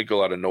you don't make a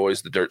lot of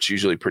noise. The dirt's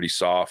usually pretty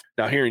soft.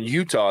 Now here in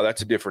Utah,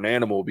 that's a different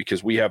animal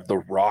because we have the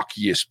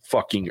rockiest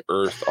fucking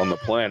earth on the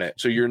planet.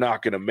 So you're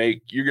going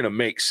to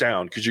make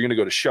sound because you're going to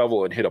go to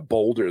shovel and hit a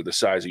boulder the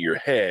size of your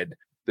head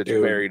that's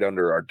buried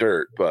under our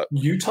dirt. But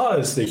Utah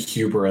is the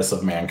hubris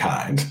of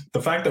mankind.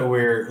 The fact that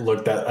we're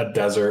looked at a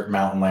desert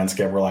mountain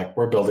landscape, we're like,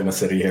 we're building a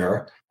city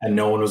here. And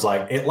no one was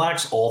like, it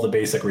lacks all the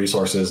basic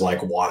resources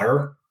like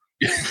water.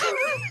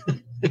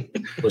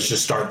 Let's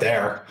just start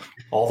there.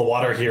 All the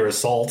water here is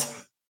salt.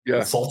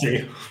 Yeah. It's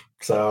salty.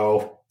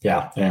 So,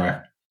 yeah.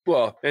 Anyway.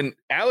 Well, and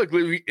Alec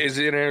is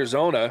in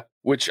Arizona,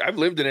 which I've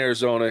lived in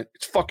Arizona.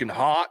 It's fucking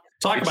hot.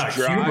 Talk about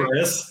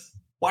hubris.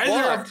 Why is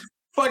there a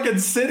fucking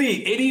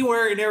city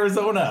anywhere in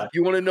Arizona?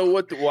 You want to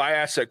know why I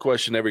ask that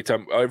question every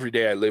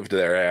day I lived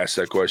there? I ask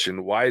that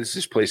question. Why does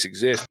this place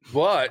exist?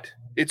 But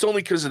it's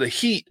only because of the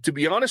heat, to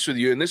be honest with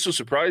you, and this will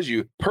surprise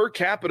you. Per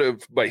capita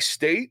by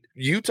state,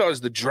 Utah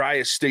is the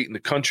driest state in the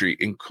country,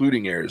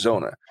 including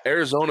Arizona.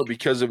 Arizona,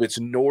 because of its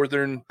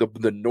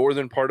the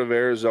northern part of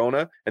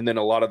Arizona, and then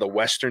a lot of the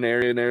western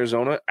area in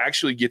Arizona,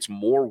 actually gets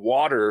more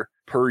water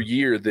per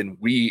year than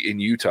we in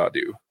Utah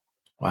do.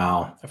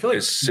 Wow. I feel like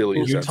as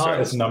silly as Utah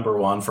is number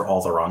one for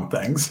all the wrong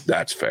things.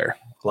 That's fair.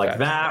 Like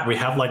that. We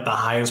have like the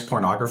highest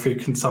pornography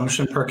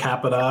consumption per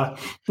capita.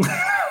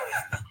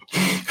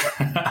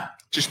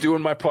 Just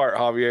doing my part,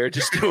 Javier.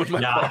 Just doing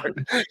my part.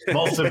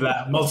 most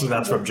of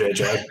that's from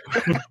JJ.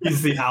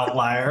 He's the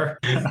outlier.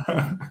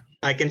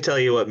 I can tell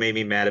you what made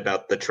me mad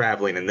about the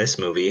traveling in this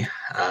movie.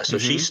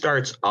 She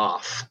starts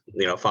off,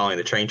 following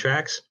the train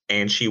tracks,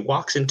 and she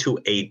walks into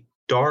a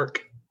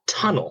dark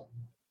tunnel.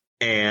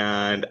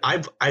 And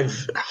I've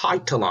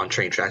hiked along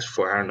train tracks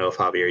before. I don't know if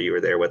Javier, you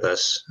were there with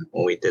us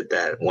when we did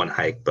that one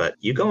hike, but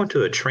you go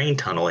into a train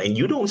tunnel and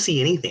you don't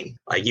see anything.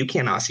 Like you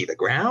cannot see the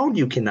ground.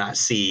 You cannot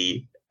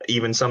see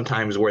even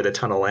sometimes where the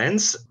tunnel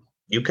ends.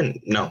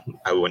 No,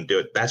 I wouldn't do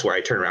it. That's where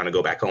I turn around and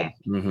go back home.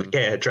 Mm-hmm.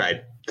 Yeah, I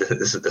tried.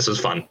 This was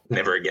fun.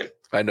 Never again.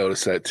 I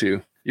noticed that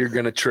too. You're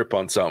going to trip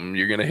on something.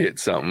 You're going to hit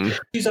something.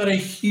 She's at a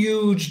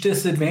huge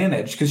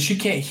disadvantage because she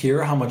can't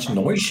hear how much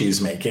noise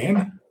she's making.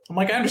 I'm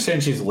like, I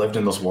understand she's lived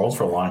in this world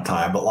for a long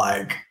time, but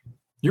like,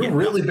 you're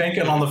really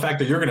banking on the fact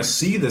that you're going to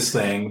see this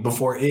thing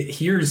before it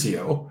hears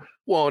you.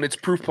 Well, and it's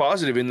proof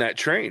positive in that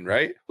train,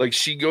 right? Like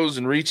she goes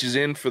and reaches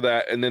in for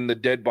that, and then the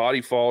dead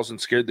body falls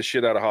and scared the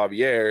shit out of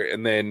Javier.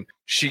 And then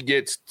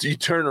you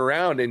turn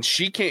around and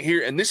she can't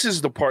hear. And this is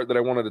the part that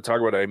I wanted to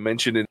talk about. I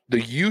mentioned it.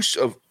 The use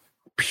of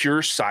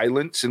pure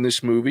silence in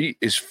this movie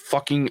is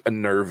fucking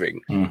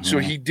unnerving. Mm-hmm. So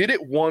he did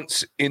it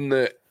once in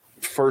the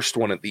first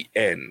one at the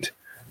end,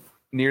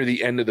 near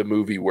the end of the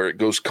movie, where it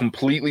goes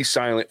completely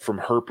silent from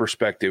her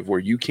perspective, where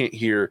you can't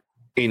hear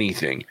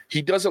anything.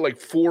 He does it like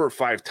 4 or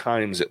 5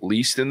 times at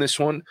least in this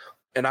one,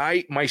 and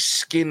my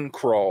skin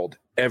crawled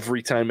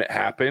every time it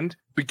happened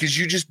because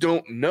you just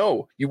don't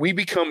know. We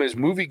become, as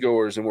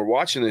moviegoers, and we're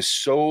watching this,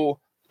 so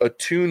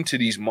attuned to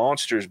these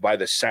monsters by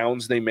the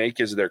sounds they make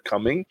as they're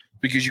coming,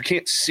 because you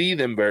can't see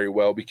them very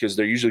well because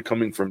they're usually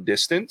coming from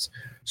distance.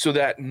 So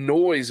that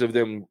noise of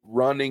them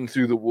running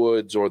through the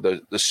woods, or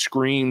the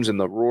screams and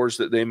the roars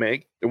that they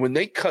make, and when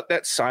they cut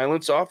that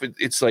silence off,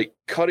 it's like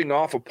cutting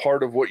off a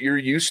part of what you're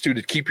used to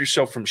keep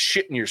yourself from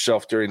shitting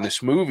yourself during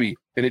this movie.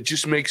 And it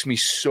just makes me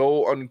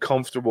so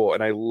uncomfortable.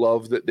 And I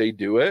love that they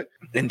do it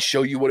and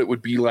show you what it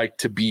would be like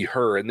to be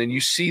her. And then you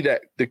see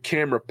that the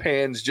camera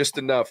pans just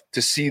enough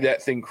to see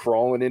that thing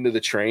crawling into the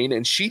train.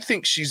 And she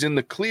thinks she's in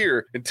the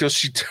clear until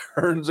she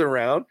turns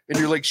around, and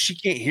you're like, she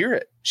can't hear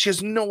it. She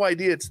has no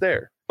idea it's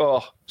there.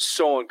 Oh,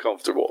 so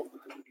uncomfortable.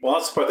 Well,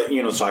 that's the part that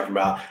Ian was talking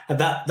about. And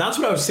that's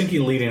what I was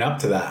thinking leading up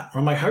to that.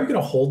 I'm like, how are you going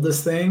to hold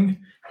this thing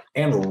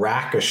and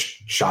rack a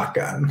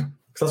shotgun.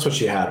 'Cause that's what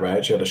she had,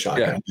 right? She had a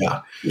shotgun.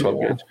 Yeah.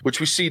 12 gauge, which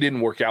we see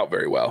didn't work out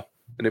very well.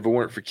 And if it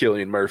weren't for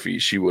Cillian Murphy,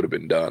 she would have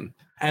been done.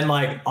 And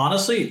like,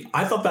 honestly,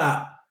 I thought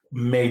that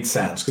made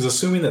sense because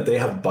assuming that they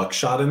have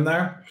buckshot in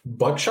there,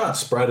 buckshot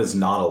spread is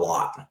not a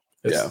lot.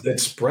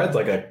 It's spread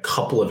like a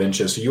couple of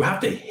inches. So you have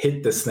to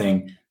hit this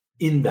thing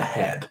in the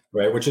head,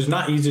 right? Which is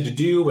not easy to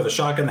do with a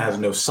shotgun that has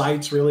no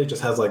sights really. It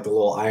just has like the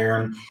little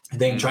iron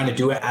thing. Trying to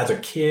do it as a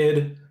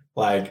kid,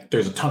 like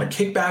there's a ton of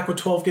kickback with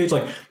 12 gauge.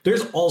 Like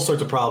there's all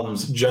sorts of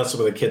problems just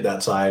with a kid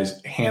that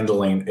size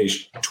handling a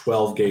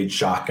 12 gauge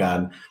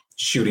shotgun,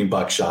 shooting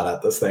buckshot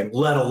at this thing,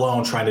 let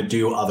alone trying to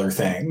do other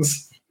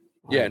things.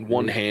 Yeah, and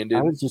one-handed.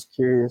 I was just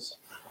curious.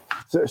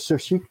 So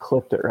she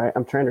clipped it, right?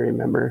 I'm trying to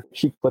remember.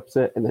 She clips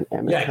it, and then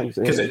Emmett comes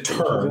in. Because it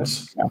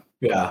turns.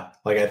 Yeah,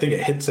 like I think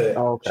it hits it.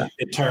 Oh, okay.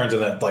 It turns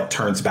and then like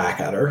turns back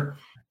at her.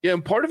 Yeah,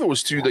 and part of it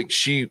was too like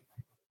she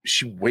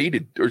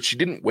waited, or she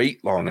didn't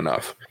wait long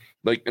enough.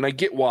 Like, and I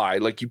get why.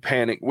 Like you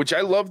panic, which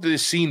I loved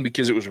this scene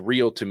because it was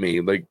real to me.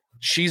 Like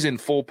she's in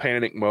full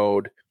panic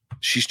mode.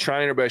 She's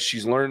trying her best.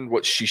 She's learned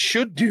what she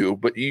should do,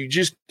 but you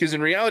just because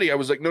in reality, I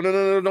was like, no,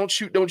 don't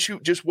shoot.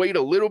 Just wait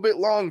a little bit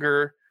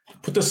longer.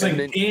 Put this thing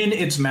in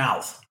its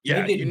mouth.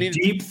 Yeah, you need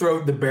deep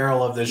throat the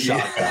barrel of this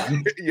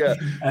shotgun. Yeah,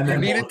 and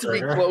then you need it to be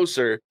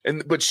closer.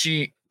 But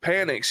she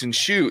panics and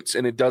shoots,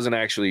 and it doesn't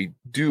actually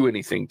do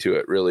anything to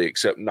it really,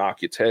 except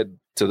knock its head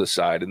to the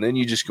side. And then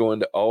you just go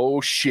into oh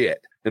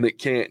shit, and it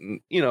can't. And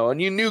you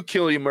knew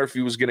Cillian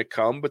Murphy was going to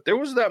come, but there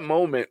was that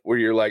moment where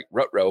you're like,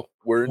 Rutrow,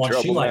 we're in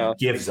trouble she like now.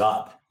 Gives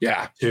up.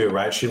 Yeah. Too,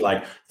 right? She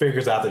like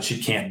figures out that she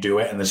can't do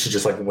it, and then she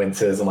just like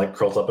winces and like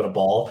curls up in a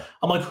ball.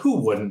 I'm like, who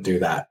wouldn't do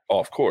that?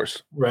 Oh, of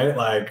course. Right?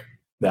 Like,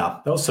 yeah,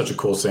 that was such a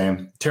cool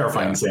scene.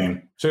 Terrifying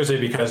scene.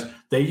 Seriously, because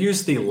they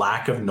use the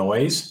lack of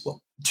noise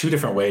two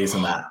different ways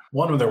in that.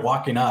 One, when they're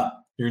walking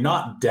up, you're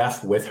not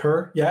deaf with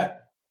her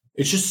yet.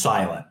 It's just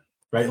silent,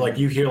 right? Like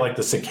you hear like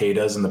the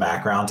cicadas in the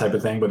background type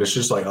of thing, but it's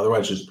just like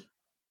otherwise just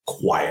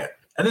quiet.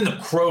 And then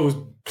the crows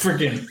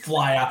freaking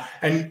fly out.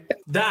 And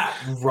that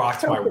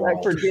rocked my world.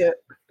 I forget.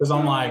 Because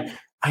I'm like,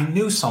 I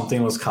knew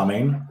something was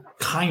coming,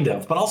 kind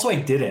of, but also I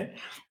didn't.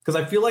 Because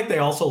I feel like they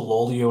also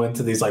lull you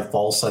into these like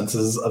false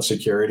senses of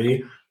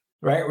security,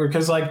 right?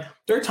 Because like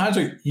there are times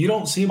where you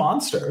don't see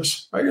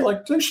monsters, right? You're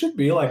like, there should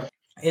be like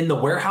in the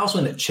warehouse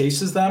when it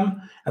chases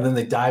them and then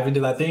they dive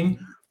into that thing.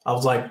 I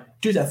was like,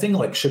 dude, that thing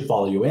like should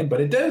follow you in,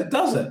 but it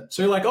doesn't.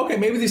 So you're like, okay,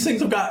 maybe these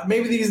things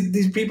maybe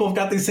these people have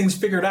got these things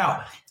figured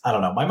out. I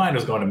don't know. My mind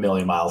was going a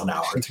million miles an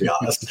hour, to be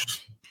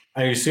honest.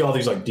 And you see all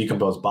these like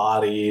decomposed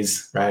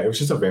bodies, right? It was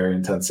just a very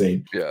intense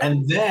scene. Yeah.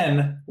 And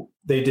then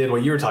they did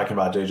what you were talking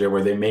about, JJ,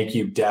 where they make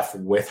you deaf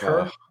with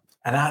her.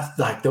 And that's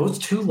like those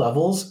two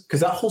levels,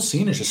 because that whole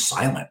scene is just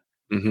silent.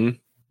 Mm-hmm.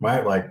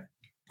 Right? Like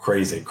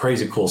crazy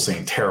cool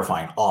scene,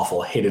 terrifying,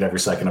 awful, hated every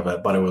second of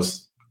it, but it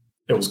was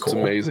cool. It's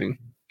amazing.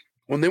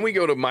 Well, then we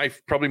go to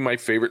probably my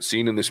favorite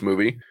scene in this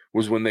movie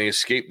was when they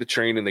escape the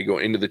train and they go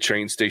into the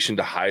train station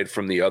to hide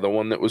from the other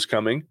one that was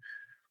coming.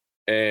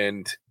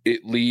 And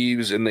it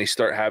leaves and they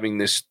start having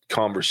this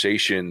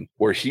conversation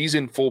where he's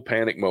in full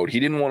panic mode. He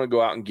didn't want to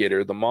go out and get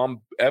her. The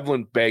mom,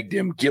 Evelyn, begged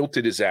him,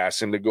 guilted his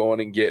ass into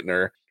going and getting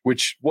her,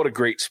 which what a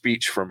great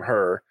speech from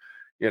her.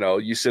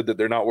 You said that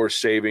they're not worth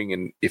saving.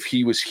 And if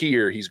he was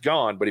here, he's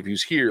gone. But if he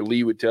was here,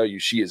 Lee would tell you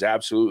she is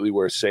absolutely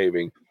worth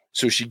saving.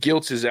 So she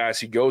guilts his ass.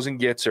 He goes and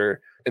gets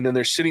her. And then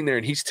they're sitting there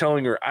and he's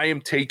telling her, I am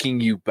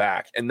taking you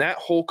back. And that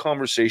whole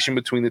conversation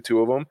between the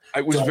two of them, I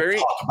was Don't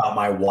talk about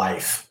my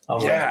wife. I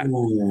was like,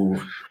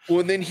 ooh. Well,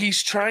 and then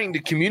he's trying to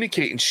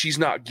communicate and she's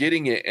not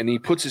getting it. And he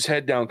puts his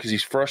head down because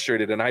he's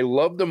frustrated. And I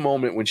love the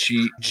moment when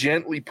she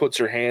gently puts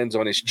her hands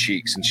on his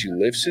cheeks and she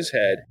lifts his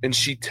head and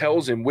she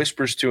tells him,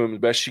 whispers to him as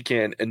best she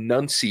can,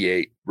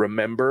 enunciate,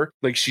 remember?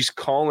 Like she's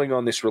calling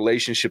on this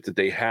relationship that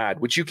they had,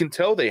 which you can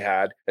tell they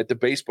had at the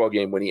baseball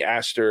game when he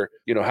asked her,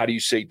 how do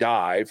you say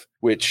dive?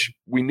 Which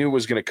we knew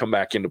was going to come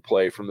back into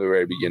play from the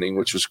very beginning,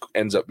 which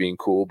ends up being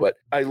cool. But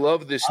I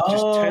love this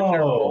just tender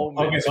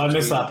moment. Okay, so I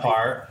missed that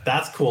part.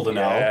 That's cool to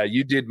know. Yeah,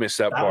 you did miss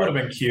that part. That would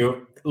have been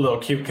cute. A little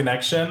cute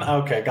connection.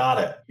 Okay, got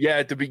it. Yeah,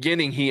 at the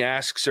beginning, he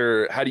asks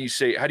her, how do you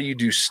say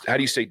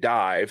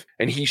dive?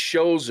 And she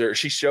shows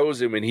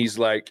him and he's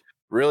like,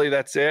 really,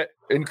 that's it?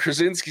 And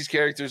Krasinski's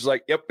character is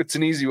like, yep, it's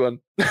an easy one.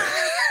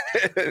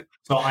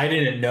 So I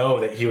didn't know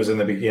that he was in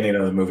the beginning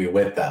of the movie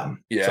with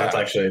them. Yeah. So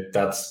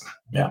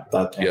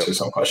that answers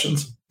some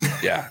questions.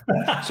 Yeah.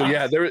 So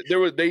yeah,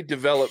 they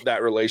developed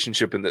that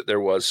relationship and that there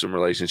was some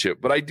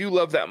relationship. But I do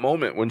love that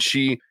moment when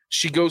she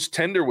goes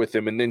tender with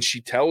him and then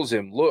she tells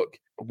him, look,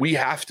 we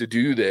have to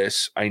do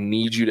this. I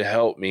need you to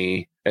help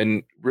me.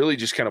 And really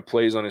just kind of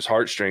plays on his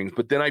heartstrings.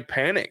 But then I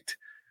panicked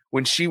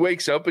when she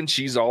wakes up and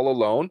she's all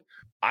alone.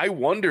 I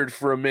wondered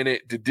for a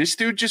minute, did this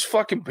dude just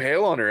fucking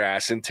bail on her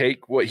ass and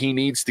take what he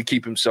needs to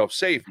keep himself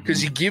safe? Because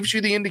he gives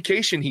you the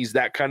indication he's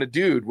that kind of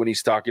dude when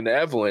he's talking to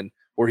Evelyn,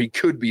 or he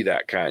could be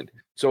that kind.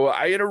 So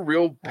I had a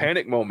real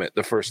panic moment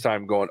the first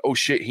time going, oh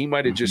shit, he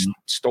might have just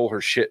stole her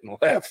shit and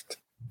left.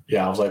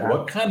 Yeah, I was like,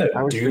 what kind I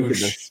of was thinking the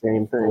douche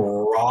same thing.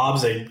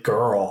 robs a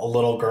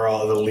little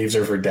girl, and then leaves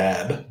her for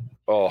dead?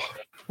 Oh,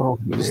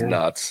 it was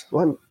nuts.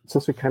 Well,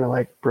 since we kind of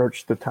like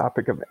broached the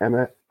topic of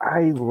Emmett,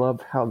 I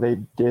love how they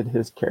did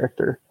his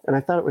character. And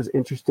I thought it was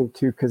interesting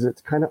too, because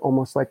it's kind of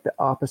almost like the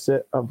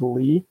opposite of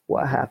Lee,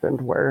 what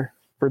happened, where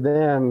for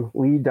them,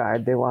 Lee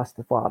died, they lost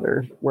the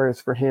father.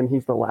 Whereas for him,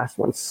 he's the last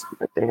one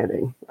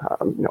standing.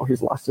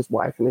 He's lost his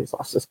wife and he's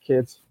lost his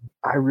kids.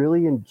 I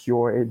really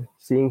enjoyed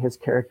seeing his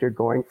character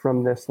going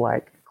from this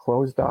like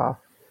closed off,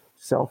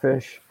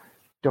 selfish,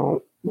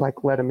 don't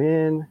like let him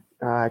in,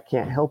 I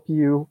can't help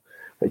you,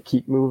 they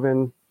keep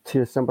moving,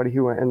 to somebody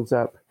who ends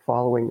up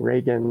following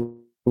Reagan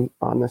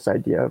on this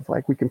idea of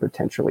like, we can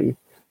potentially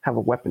have a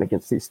weapon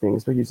against these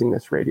things by using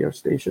this radio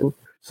station.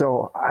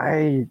 So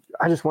I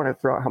just want to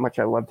throw out how much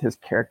I loved his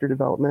character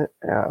development.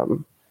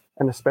 And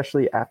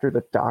especially after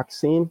the dock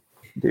scene,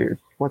 dude,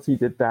 once he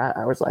did that,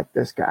 I was like,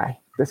 this guy's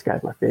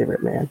my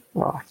favorite, man.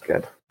 Oh, it's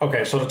good.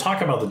 Okay, so to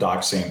talk about the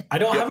dock scene, I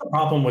don't have a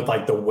problem with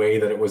like the way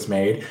that it was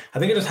made. I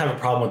think I just have a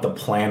problem with the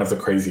plan of the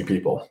crazy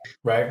people,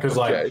 right? Because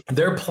like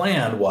their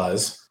plan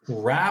was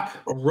wrap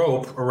a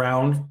rope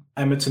around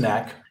Emmett's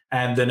neck,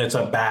 and then it's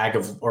a bag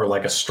or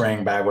like a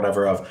string bag,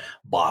 whatever, of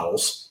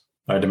bottles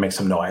to make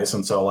some noise.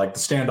 And so like the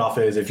standoff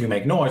is, if you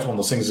make noise, one of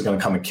those things is going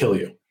to come and kill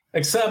you.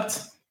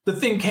 Except the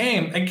thing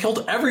came and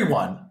killed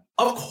everyone.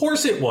 Of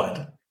course it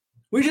would.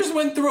 We just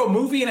went through a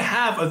movie and a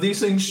half of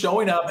these things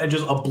showing up and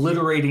just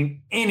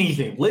obliterating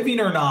anything, living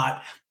or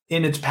not,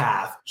 in its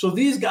path. So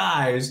these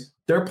guys,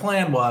 their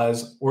plan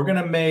was, we're going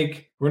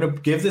to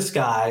give this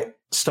guy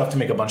stuff to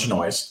make a bunch of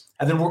noise.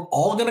 And then we're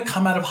all going to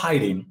come out of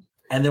hiding.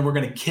 And then we're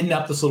going to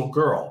kidnap this little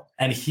girl.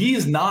 And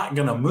he's not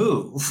going to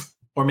move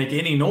or make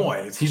any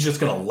noise. He's just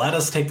going to let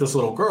us take this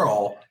little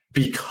girl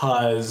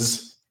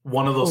because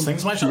one of those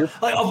things might show.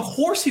 Like, of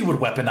course he would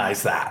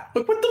weaponize that.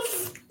 Like, what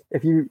the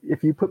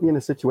If you put me in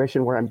a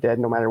situation where I'm dead,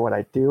 no matter what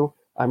I do,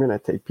 I'm going to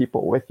take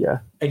people with you.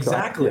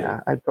 Exactly. So, yeah,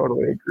 I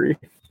totally agree.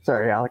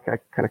 Sorry, Alec, I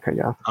kind of cut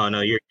you off. Oh, no,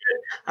 you're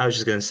good. I was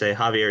just going to say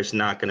Javier's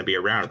not going to be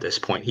around at this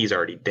point. He's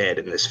already dead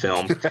in this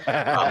film.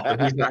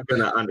 But he's not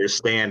going to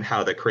understand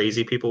how the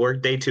crazy people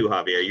work. Day 2,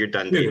 Javier. You're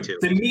done. Day 2.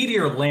 The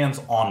meteor lands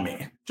on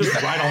me.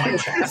 Just right on my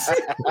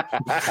chest.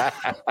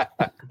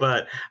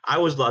 But I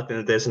was looking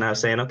at this and I was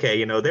saying,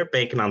 okay, they're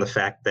banking on the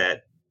fact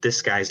that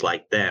this guy's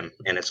like them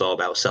and it's all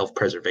about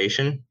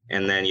self-preservation.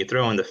 And then you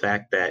throw in the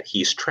fact that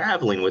he's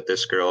traveling with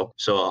this girl.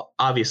 So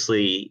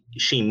obviously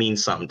she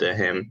means something to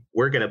him.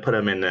 We're going to put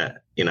him in a,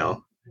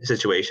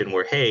 situation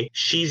where, hey,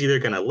 she's either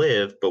going to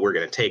live, but we're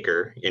going to take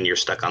her and you're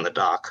stuck on the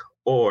dock,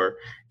 or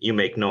you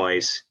make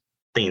noise,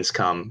 things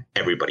come,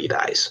 everybody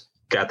dies.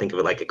 Got to think of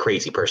it like a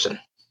crazy person.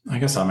 I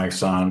guess that makes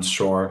sense.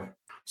 Sure.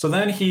 So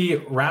then he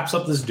wraps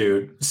up this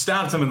dude,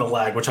 stabs him in the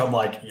leg, which I'm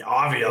like,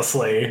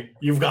 obviously,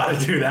 you've got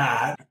to do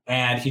that.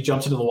 And he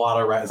jumps into the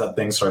water right as that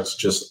thing starts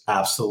just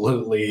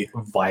absolutely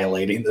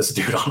violating this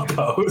dude on a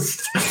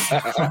post.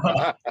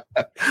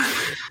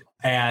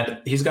 And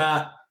he's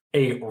got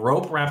a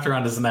rope wrapped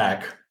around his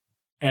neck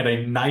and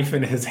a knife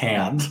in his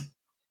hand.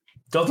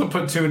 Doesn't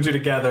put 2 and 2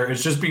 together.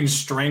 It's just being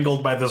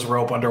strangled by this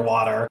rope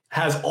underwater.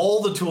 Has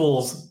all the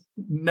tools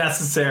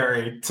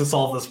necessary to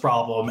solve this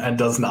problem and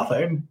does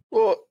nothing.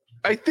 Well,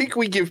 I think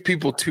we give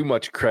people too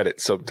much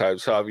credit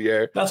sometimes,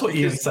 Javier. That's what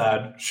Ian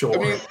said. Sure. I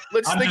mean,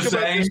 let's think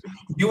about this.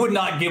 You would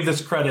not give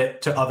this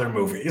credit to other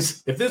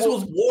movies. If this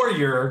was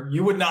Warrior,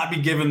 you would not be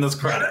given this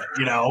credit,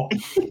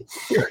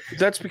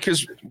 That's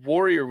because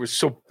Warrior was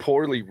so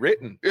poorly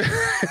written.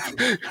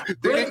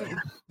 They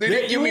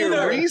didn't give me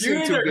a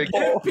reason to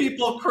give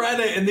people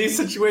credit in these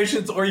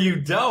situations, or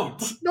you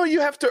don't. No,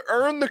 you have to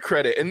earn the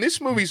credit. And this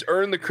movie's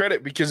earned the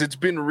credit because it's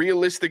been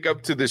realistic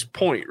up to this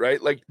point,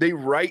 right? Like, they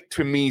write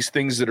to me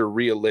things that are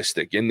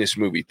realistic in this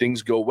movie.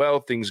 Things go well,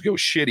 things go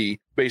shitty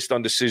based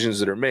on decisions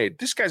that are made.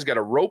 This guy's got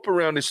a rope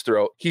around his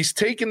throat. He's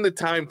taken the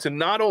time to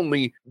not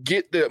only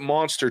get the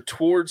monster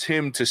towards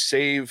him to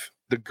save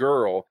the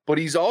girl, but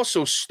he's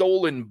also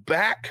stolen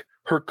back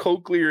her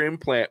cochlear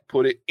implant,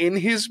 put it in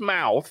his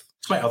mouth.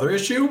 That's my other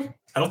issue.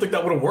 I don't think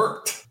that would have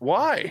worked.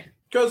 Why?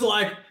 Because,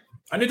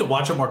 I need to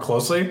watch it more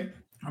closely.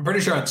 I'm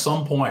pretty sure at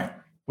some point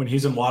when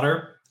he's in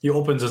water, he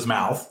opens his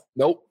mouth.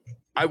 Nope.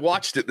 I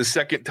watched it the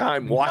second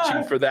time,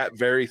 watching for that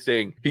very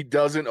thing. He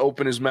doesn't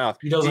open his mouth.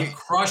 He doesn't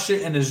crush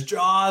it in his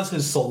jaws,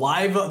 his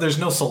saliva. There's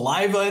no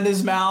saliva in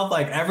his mouth.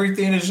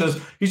 Everything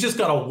is he's just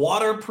got a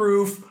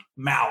waterproof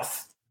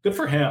mouth. Good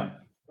for him.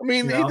 I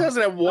mean, he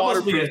doesn't have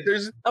waterproof.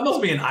 That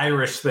must be an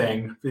Irish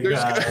thing.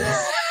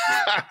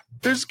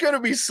 There's going to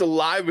be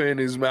saliva in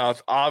his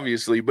mouth,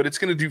 obviously, but it's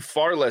going to do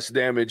far less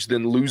damage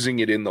than losing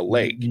it in the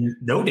lake.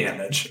 No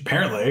damage,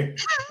 apparently.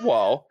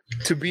 Well,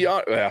 to be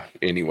honest,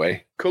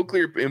 anyway,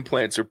 cochlear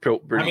implants are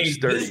pretty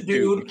sturdy,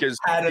 dude, because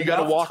you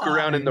got to walk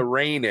around in the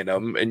rain in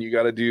them, and you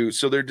got to do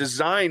so. They're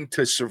designed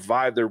to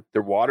survive. They're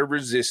water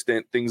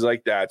resistant, things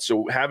like that.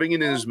 So having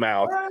it in his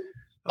mouth,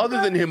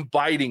 other than him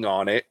biting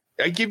on it,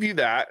 I give you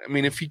that. I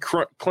mean, if he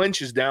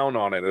clenches down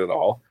on it at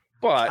all.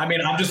 But I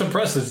mean, I'm just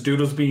impressed. This dude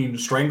was being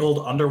strangled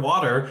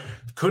underwater,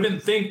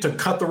 couldn't think to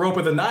cut the rope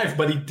with a knife,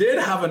 but he did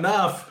have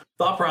enough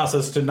thought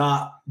process to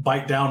not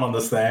bite down on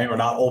this thing or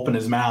not open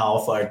his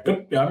mouth. Like,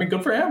 good, I mean,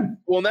 good for him.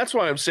 Well, and that's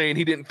why I'm saying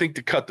he didn't think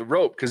to cut the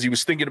rope, because he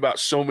was thinking about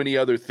so many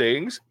other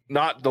things,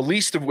 not the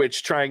least of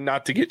which trying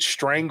not to get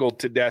strangled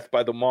to death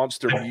by the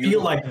monster. I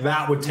feel like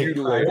that would take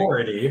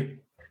priority.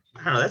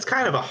 I don't know. That's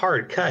kind of a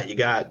hard cut.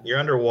 You're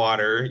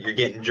underwater. You're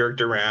getting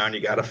jerked around. You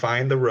got to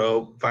find the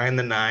rope, find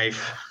the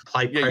knife,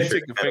 apply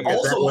pressure.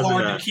 Also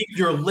hard to keep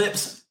your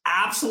lips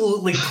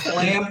absolutely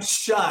clamped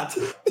shut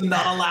to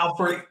not allow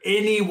for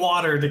any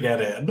water to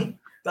get in.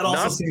 That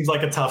also seems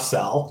like a tough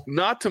sell.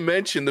 Not to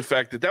mention the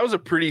fact that was a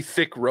pretty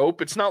thick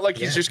rope. It's not like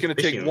he's just going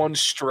to take one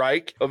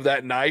strike of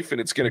that knife and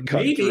it's going to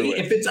cut through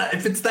it.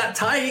 If it's that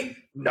tight.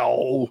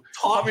 No.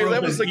 Taut rope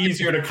that was like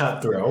easier to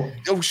cut through.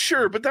 Oh,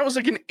 sure. But that was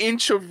like an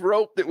inch of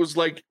rope that was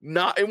like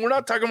not, and we're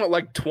not talking about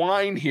like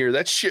twine here.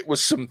 That shit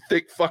was some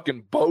thick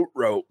fucking boat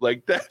rope.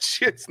 Like that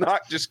shit's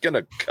not just going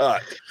to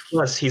cut.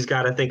 Plus, he's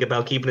got to think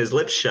about keeping his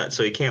lips shut,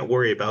 so he can't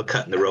worry about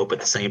cutting the rope at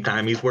the same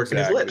time he's working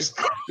his lips.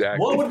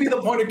 Exactly. What would be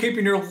the point of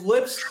keeping your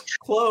lips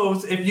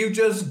closed if you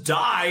just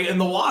die in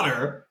the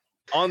water?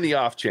 On the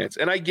off chance.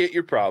 And I get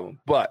your problem,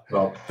 but.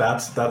 Well,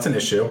 that's an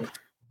issue.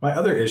 My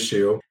other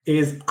issue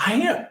is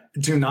I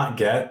do not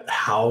get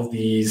how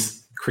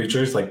these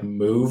creatures like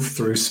move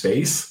through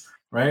space,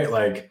 right?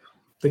 Like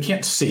they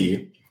can't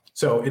see.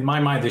 So in my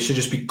mind, they should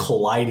just be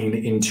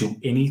colliding into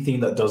anything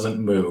that doesn't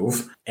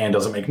move and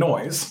doesn't make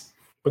noise,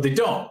 but they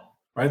don't,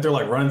 right? They're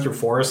like running through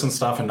forests and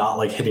stuff and not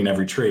like hitting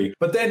every tree.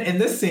 But then in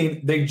this scene,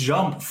 they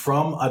jump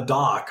from a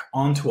dock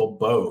onto a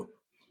boat.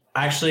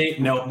 Actually,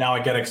 no, now I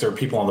get it because there were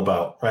people on the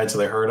boat, right? So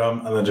they heard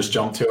them and then just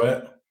jumped to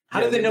it. How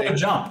did they know to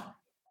jump?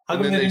 How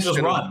come they didn't just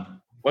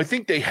run? Well, I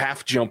think they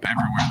half jump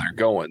everywhere they're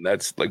going.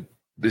 That's like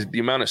the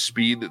amount of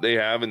speed that they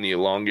have and the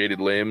elongated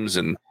limbs,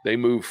 and they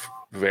move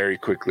very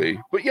quickly.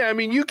 But yeah, I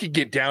mean, you could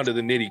get down to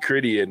the nitty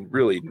gritty and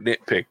really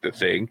nitpick the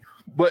thing.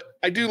 But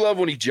I do love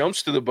when he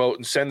jumps to the boat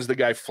and sends the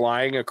guy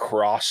flying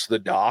across the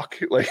dock,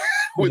 like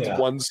with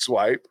one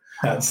swipe.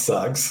 That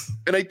sucks.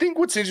 And I think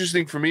what's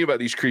interesting for me about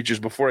these creatures,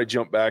 before I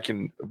jump back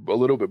and a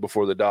little bit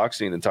before the dock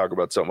scene and talk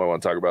about something I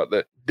want to talk about,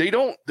 that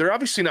they're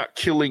obviously not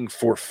killing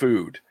for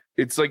food.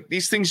 It's like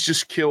these things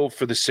just kill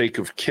for the sake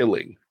of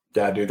killing.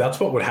 Yeah, dude, that's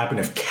what would happen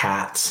if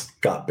cats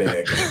got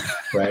big,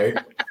 right?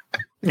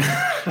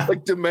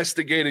 Like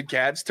domesticated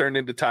cats turned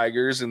into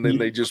tigers and then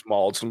they just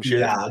mauled some shit.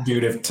 Yeah,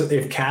 dude,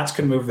 if cats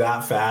could move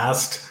that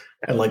fast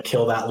and like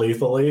kill that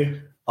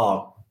lethally,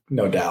 oh,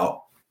 no doubt.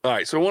 All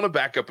right, so I want to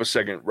back up a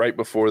second right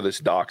before this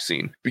dock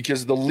scene,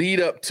 because the lead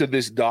up to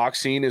this dock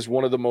scene is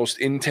one of the most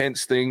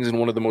intense things and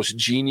one of the most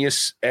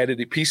genius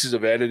pieces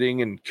of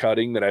editing and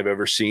cutting that I've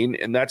ever seen.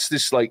 And that's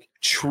this like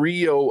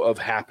trio of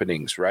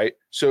happenings, right?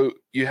 So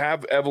you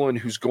have Evelyn,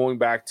 who's going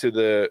back to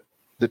the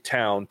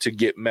town to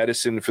get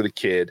medicine for the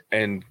kid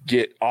and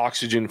get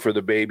oxygen for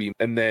the baby.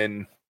 And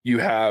then you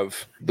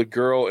have the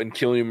girl and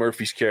Cillian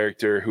Murphy's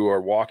character who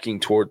are walking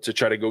toward to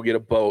try to go get a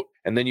boat.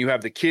 And then you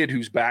have the kid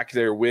who's back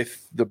there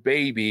with the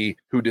baby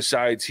who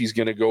decides he's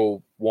going to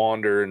go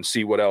wander and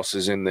see what else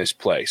is in this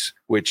place,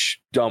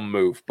 which dumb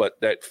move, but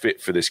that fit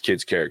for this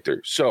kid's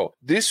character. So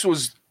this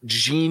was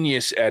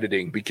genius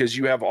editing because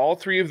you have all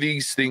three of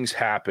these things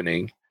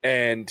happening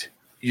and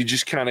you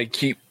just kind of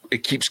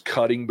keeps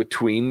cutting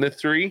between the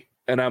three.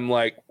 And I'm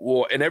like,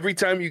 well, and every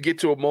time you get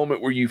to a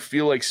moment where you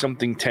feel like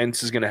something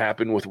tense is going to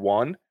happen with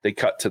one, they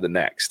cut to the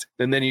next.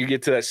 And then you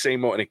get to that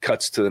same moment and it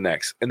cuts to the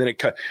next. And then it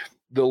cut.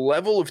 The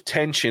level of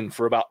tension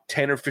for about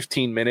 10 or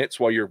 15 minutes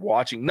while you're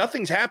watching,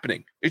 nothing's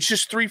happening. It's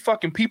just three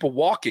fucking people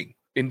walking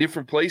in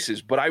different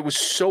places. But I was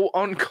so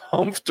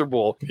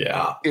uncomfortable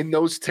in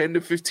those 10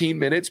 to 15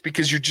 minutes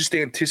because you're just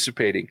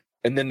anticipating.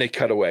 And then they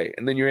cut away.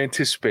 And then you're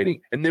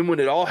anticipating. And then when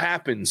it all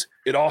happens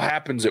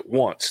at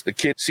once. The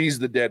kid sees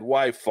the dead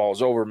wife,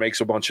 falls over,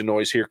 makes a bunch of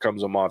noise. Here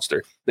comes a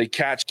monster. They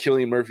catch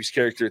Cillian Murphy's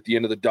character at the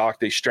end of the dock.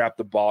 They strap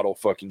the bottle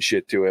fucking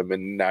shit to him.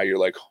 And now you're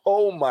like,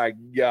 oh my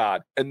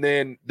God. And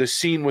then the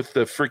scene with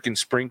the freaking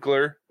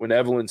sprinkler when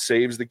Evelyn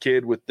saves the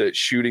kid with the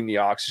shooting the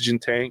oxygen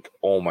tank.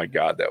 Oh my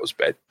God, that was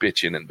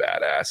bitchin' and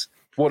badass.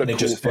 What a cool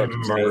just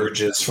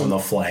emerges from the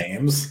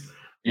flames.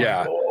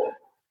 Yeah.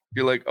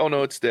 You're like, oh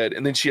no, it's dead.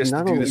 And then she has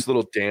to do this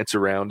little dance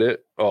around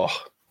it. Oh.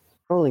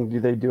 Not only do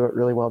they do it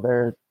really well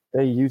there,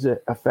 they use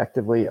it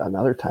effectively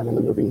another time in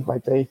the movie.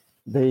 Like they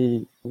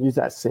use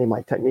that same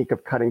like technique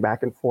of cutting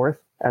back and forth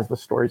as the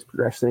story's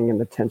progressing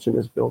and the tension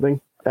is building.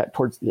 That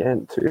towards the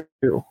end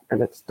too.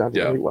 And it's done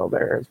really well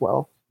there as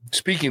well.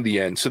 Speaking of the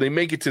end, so they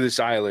make it to this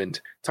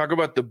island. Talk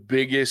about the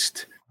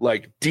biggest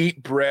like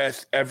deep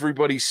breath,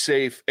 everybody's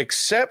safe,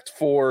 except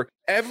for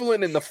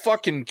Evelyn and the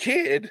fucking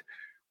kid.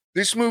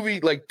 This movie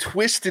like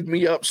twisted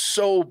me up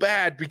so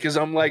bad because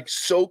I'm like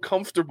so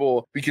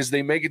comfortable because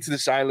they make it to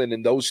this island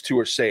and those two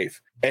are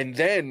safe. And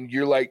then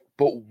you're like,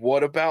 but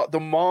what about the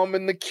mom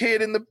and the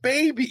kid and the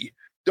baby?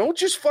 Don't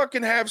just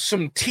fucking have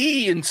some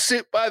tea and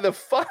sit by the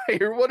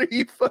fire. What are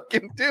you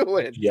fucking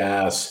doing?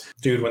 Yes.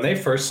 Dude, when they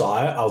first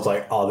saw it, I was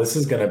like, oh, this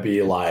is going to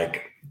be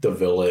like the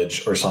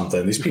village or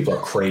something. These people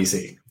are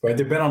crazy, right?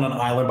 They've been on an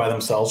island by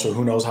themselves for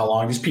who knows how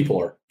long. These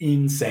people are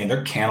insane.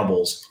 They're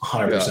cannibals,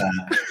 100%.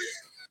 Yeah.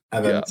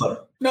 And then it's like,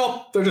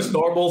 nope, they're just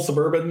normal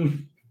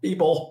suburban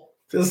people.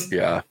 Just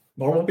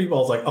normal people.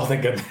 I was like, oh,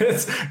 thank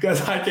goodness,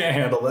 because I can't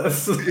handle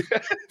this.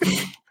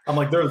 I'm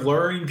like, they're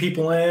luring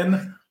people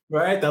in,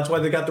 right? That's why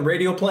they got the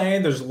radio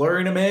playing. They're just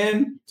luring them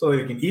in so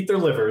they can eat their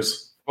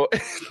livers. Well,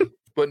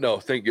 but no,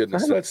 thank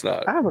goodness that's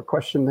not. I have a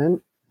question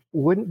then.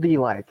 Wouldn't the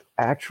like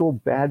actual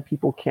bad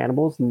people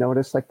cannibals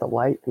notice like the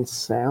light and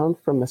sound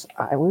from this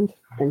island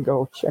and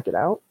go check it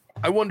out?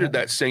 I wondered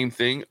that same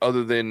thing,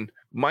 other than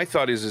my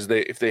thought is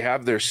if they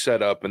have their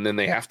setup and then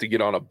they have to get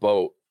on a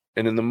boat,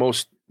 and in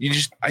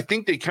I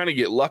think they kind of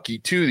get lucky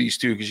too, these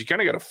two, because you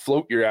kind of got to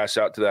float your ass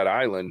out to that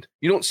island.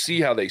 You don't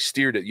see how they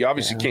steered it. You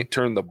obviously can't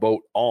turn the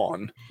boat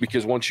on,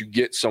 because once you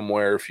get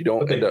somewhere, if you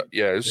don't end up,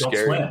 it's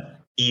scary. Swim.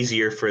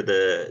 Easier for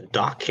the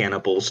dock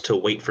cannibals to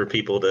wait for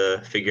people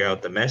to figure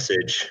out the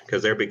message,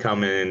 because they're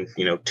becoming,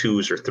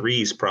 2s or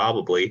 3s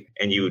probably,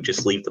 and you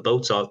just leave the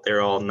boats out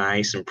there all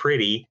nice and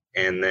pretty,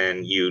 and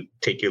then you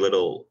take your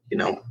little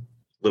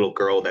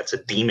girl that's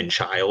a demon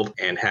child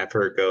and have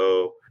her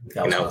go,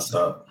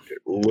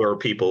 lure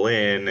people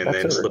in and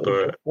then slip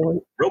a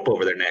rope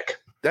over their neck.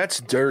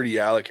 That's dirty,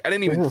 Alec. I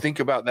didn't even think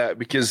about that,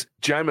 because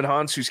Djimon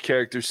Hounsou's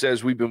character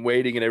says we've been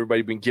waiting and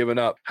everybody been giving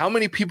up. How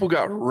many people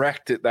got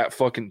wrecked at that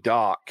fucking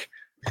dock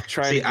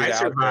trying to get out? I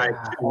survived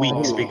 2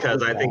 weeks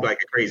because I think like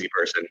a crazy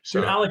person. So.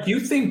 Dude, Alec, you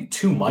think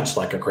too much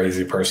like a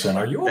crazy person.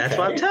 Are you okay? That's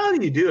what I'm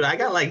telling you, dude. I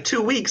got like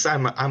 2 weeks.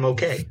 I'm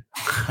okay.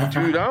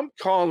 Dude, I'm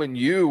calling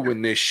you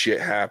when this shit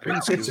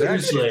happens.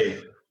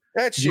 Seriously.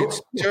 That shit's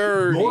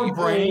dirty. Your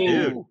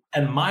brain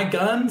and my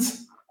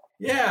guns?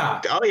 Yeah.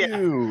 Oh, yeah.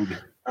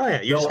 Dude. Oh,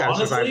 yeah. You just got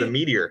to survive the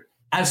meteor.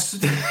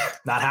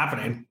 Not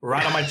happening.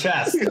 Right on my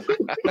chest.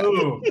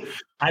 Boom.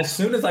 As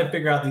soon as I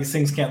figure out these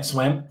things can't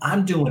swim,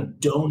 I'm doing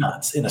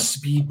donuts in a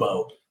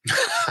speedboat.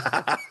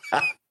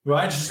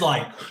 Right? Just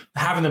like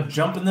having them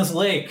jump in this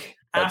lake.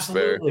 That's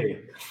absolutely.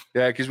 Fair.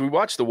 Yeah, because we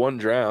watched the one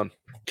drown.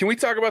 Can we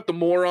talk about the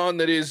moron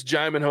that is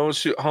Djimon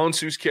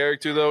Hounsou's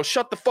character, though?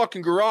 Shut the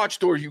fucking garage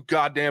door, you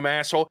goddamn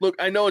asshole. Look,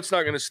 I know it's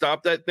not going to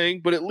stop that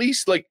thing, but at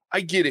least, like,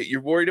 I get it.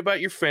 You're worried about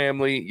your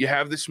family. You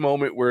have this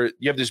moment where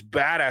you have this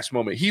badass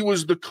moment. He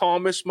was the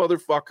calmest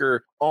motherfucker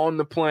on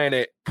the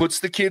planet,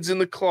 puts the kids in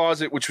the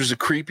closet, which was the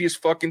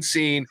creepiest fucking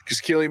scene, because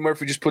Cillian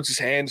Murphy just puts his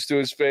hands to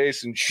his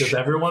face. And does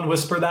everyone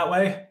whisper that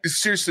way?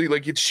 Seriously,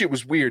 like, shit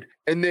was weird.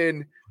 And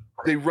then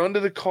they run to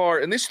the car,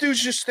 and this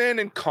dude's just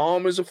standing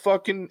calm as a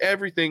fucking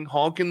everything,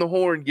 honking the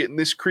horn, getting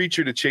this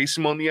creature to chase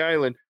him on the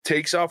island,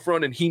 takes off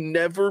running. He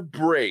never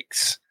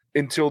breaks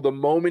until the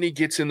moment he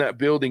gets in that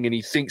building and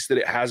he thinks that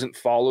it hasn't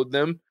followed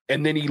them,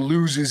 and then he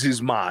loses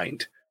his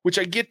mind, which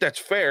I get. That's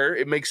fair.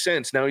 It makes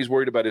sense. Now he's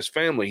worried about his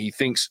family. He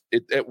thinks,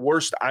 at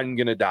worst, I'm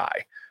going to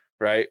die,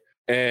 right?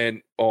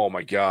 And, oh,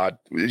 my God,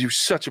 you're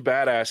such a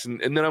badass.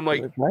 And then I'm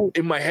like,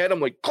 in my head, I'm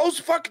like, close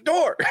the fucking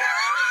door.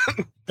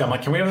 I'm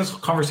like, can we have this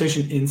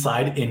conversation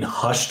inside in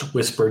hushed,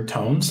 whispered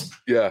tones?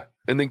 Yeah.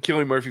 And then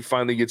Cillian Murphy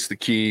finally gets the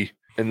key,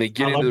 and they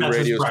get into the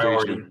radio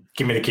station.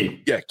 Give me the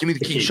key. Yeah, give me the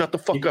key. Shut the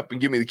fuck up and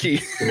give me the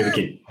key. Give me the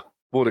key.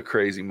 What a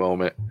crazy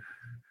moment.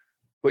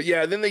 But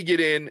yeah, then they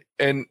get in,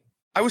 and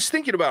I was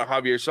thinking about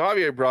Javier. So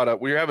Javier brought up,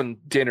 we were having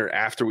dinner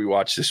after we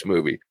watched this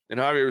movie, and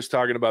Javier was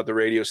talking about the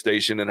radio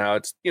station and how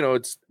it's,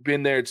 it's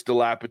been there, it's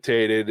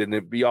dilapidated, and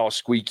it'd be all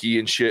squeaky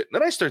and shit. And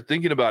then I started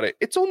thinking about it.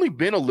 It's only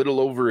been a little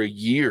over a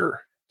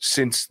year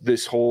since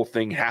this whole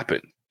thing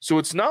happened. So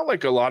it's not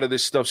like a lot of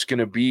this stuff's going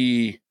to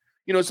be,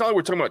 it's not like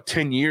we're talking about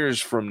 10 years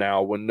from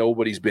now when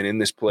nobody's been in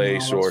this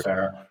place.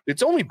 Fair.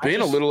 It's only been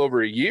a little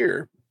over a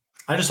year.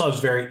 I just thought it was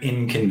very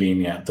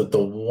inconvenient that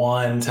the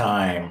one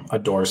time a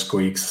door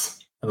squeaks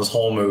in this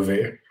whole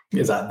movie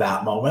is at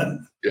that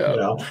moment.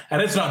 Yeah.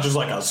 And it's not just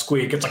like a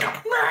squeak. It's like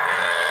a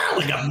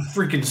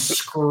freaking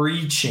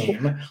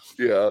screeching.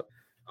 Yeah.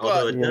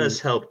 Although it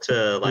does help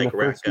to like rack up. In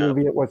the first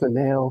movie, it was a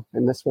nail.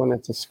 In this one,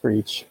 it's a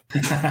screech.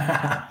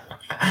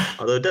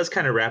 Although it does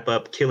kind of wrap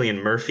up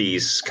Cillian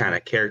Murphy's kind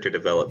of character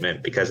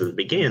development, because at the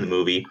beginning of the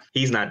movie,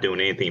 he's not doing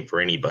anything for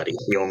anybody.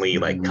 He only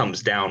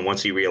comes down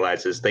once he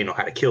realizes they know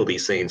how to kill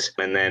these things.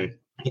 And then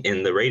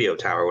in the radio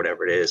tower,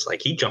 whatever it is,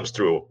 like he jumps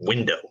through a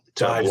window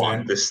to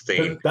unlock this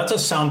thing. That's a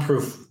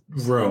soundproof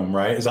room,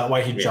 right? Is that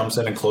why he jumps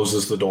in and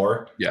closes the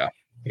door? Yeah.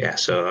 Yeah,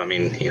 so I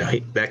mean,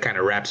 that kind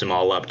of wraps him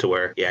all up to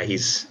where,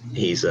 he's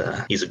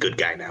a good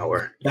guy now.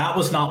 Or that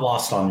was not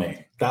lost on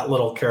me. That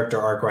little character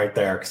arc right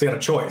there, because they had a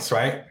choice,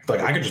 right?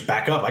 Like I could just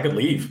back up, I could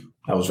leave.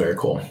 That was very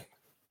cool.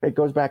 It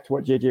goes back to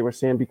what JJ was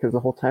saying, because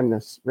the whole time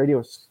this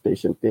radio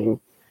station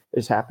thing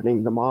is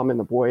happening, the mom and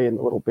the boy and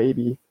the little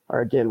baby are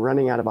again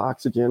running out of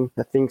oxygen.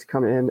 The things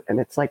come in and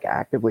it's like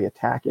actively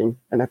attacking,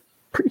 and I'm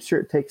pretty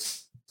sure it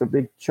takes a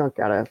big chunk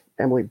out of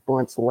Emily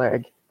Blunt's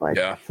leg.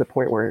 To the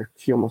point where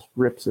she almost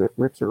rips her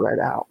right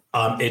out.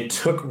 It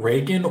took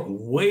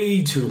Reagan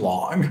way too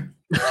long.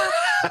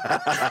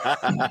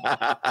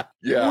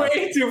 Yeah.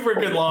 Way too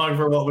freaking long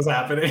for what was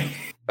happening.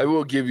 I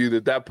will give you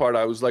that part.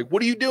 I was like,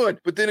 what are you doing?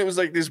 But then it was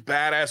like this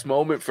badass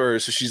moment for her.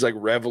 So she's like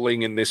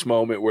reveling in this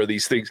moment where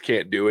these things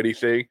can't do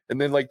anything. And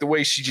then like the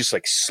way she just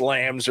like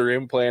slams her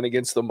implant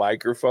against the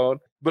microphone.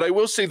 But I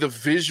will say the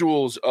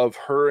visuals of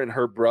her and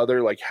her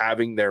brother like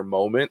having their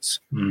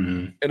moments,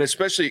 and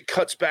especially it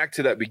cuts back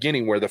to that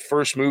beginning where the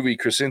first movie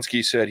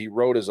Krasinski said he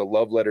wrote as a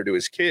love letter to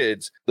his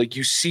kids. Like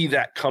you see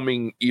that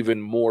coming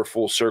even more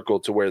full circle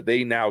to where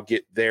they now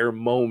get their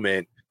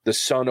moment. The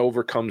son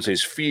overcomes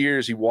his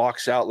fears. He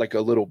walks out like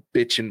a little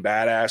bitch and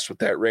badass with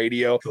that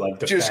radio.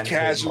 Like just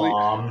casually,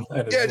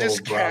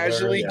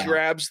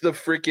 grabs the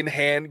freaking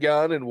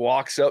handgun and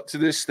walks up to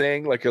this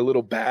thing like a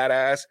little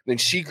badass. Then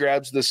she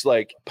grabs this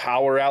like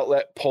power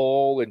outlet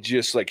pole and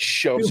just like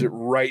shoves it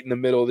right in the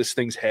middle of this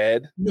thing's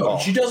head. No,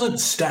 she doesn't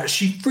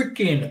she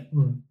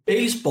freaking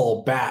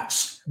baseball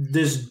bats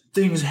this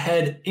thing's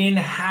head in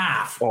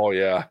half. Oh,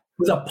 yeah.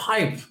 With a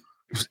pipe.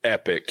 It was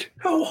epic.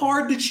 How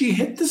hard did she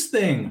hit this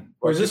thing?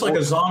 Or is this like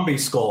a zombie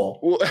skull?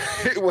 Well,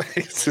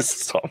 it's a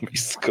zombie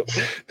skull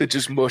that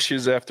just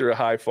mushes after a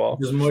high fall.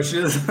 Just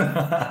mushes?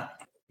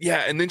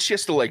 Yeah, and then she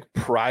has to like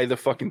pry the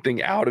fucking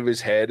thing out of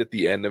his head at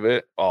the end of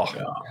it. Oh,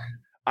 yeah.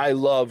 I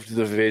loved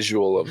the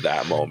visual of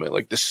that moment.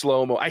 Like the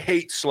slow-mo. I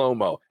hate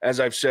slow-mo,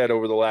 as I've said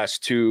over the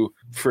last 2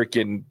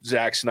 freaking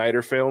Zack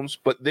Snyder films.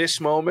 But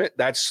this moment,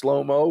 that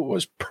slow-mo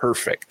was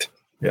perfect.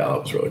 Yeah,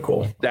 that was really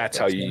cool. That's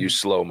how you use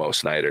slow-mo,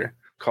 Snyder.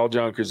 Call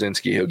John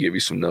Krasinski. He'll give you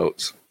some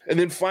notes. And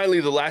then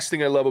finally, the last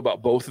thing I love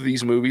about both of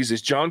these movies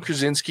is John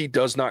Krasinski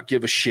does not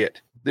give a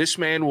shit. This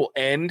man will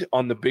end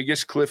on the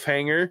biggest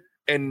cliffhanger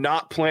and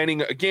not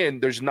planning. Again,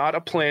 there's not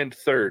a planned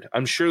third.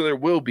 I'm sure there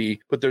will be,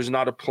 but there's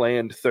not a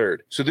planned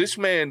third. So this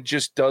man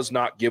just does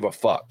not give a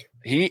fuck.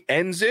 He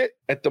ends it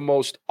at the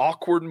most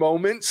awkward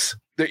moments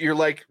that you're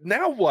like,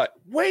 now what?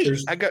 Wait,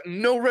 I got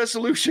no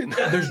resolution.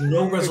 Yeah, there's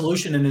no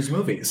resolution in his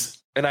movies.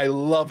 And I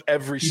love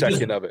every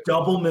second of it.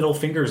 Double middle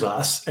fingers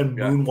us and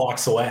Moon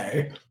walks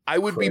away. I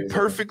would be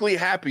perfectly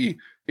happy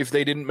if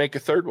they didn't make a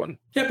third one.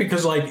 Yeah,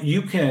 because like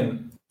you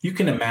can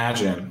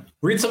imagine,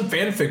 read some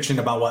fan fiction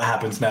about what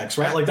happens next,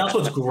 right? Like that's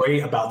what's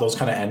great about those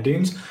kind of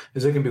endings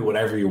is it can be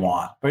whatever you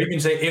want. Or you can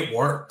say it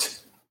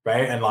worked,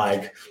 right? And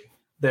like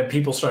then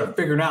people started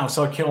figuring out and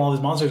started killing all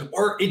these monsters,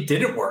 or it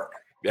didn't work.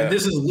 Yeah. And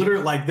this is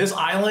literally like this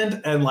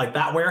island and like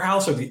that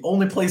warehouse are the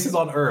only places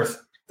on Earth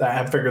that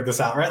have figured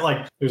this out, right?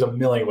 Like there's a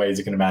million ways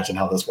you can imagine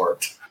how this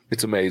worked.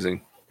 It's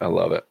amazing. I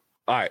love it.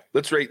 All right,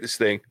 let's rate this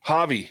thing.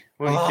 Javi,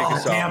 why don't you kick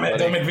us off? Damn it,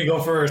 don't make me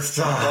go first.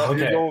 Okay.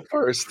 You're going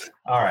first.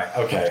 All right,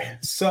 okay.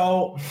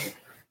 So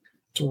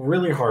it's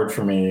really hard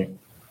for me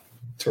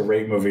to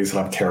rate movies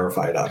that I'm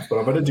terrified of, but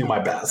I'm going to do my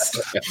best.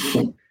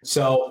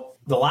 So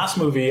the last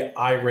movie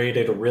I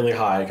rated really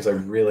high because I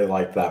really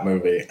liked that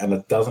movie, and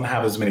it doesn't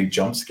have as many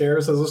jump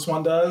scares as this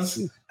one does.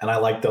 And I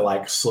like the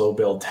like slow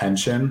build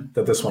tension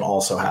that this one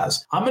also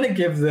has. I'm going to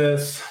give it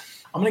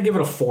a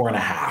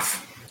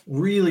 4.5.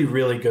 Really,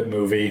 really good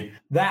movie.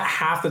 That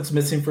half that's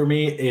missing for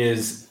me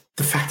is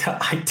the fact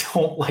that I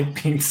don't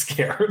like being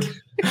scared.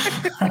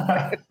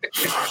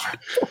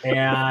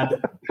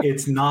 And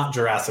it's not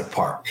Jurassic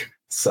Park.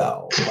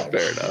 So like,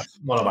 fair enough.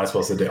 What am I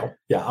supposed to do?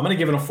 Yeah, I'm going to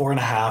give it a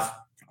 4.5.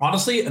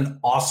 Honestly, an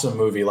awesome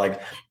movie.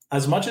 Like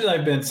as much as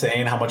I've been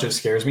saying how much it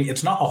scares me,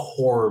 it's not a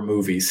horror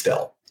movie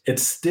still.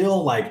 It's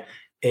still like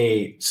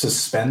a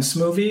suspense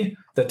movie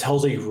that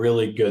tells a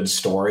really good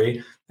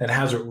story and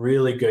has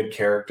really good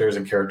characters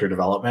and character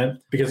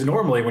development. Because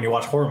normally when you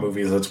watch horror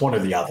movies, it's one or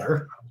the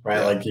other, right?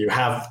 Yeah. Like you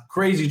have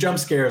crazy jump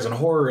scares and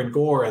horror and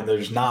gore and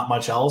there's not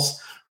much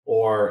else,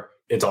 or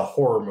it's a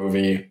horror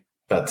movie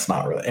that's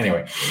not really.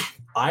 Anyway,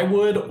 I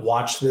would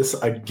watch this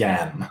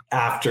again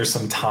after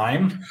some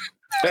time.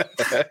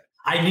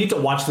 I need to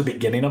watch the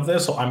beginning of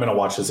this, so I'm going to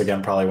watch this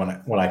again probably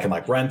when I can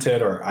like rent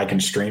it or I can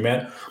stream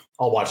it.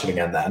 I'll watch it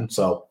again then.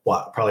 So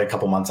probably a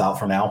couple months out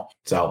from now.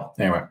 So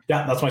anyway,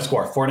 yeah, that's my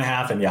score,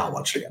 4.5, and yeah, I'll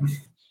watch it again.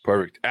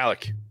 Perfect.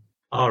 Alec.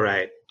 All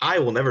right. I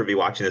will never be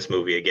watching this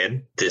movie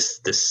again. This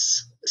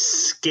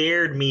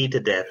scared me to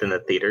death in the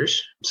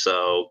theaters,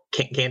 so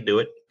can't do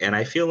it. And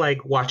I feel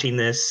like watching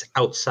this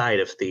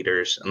outside of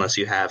theaters, unless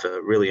you have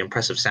a really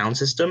impressive sound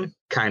system,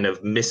 kind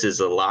of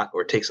misses a lot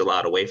or takes a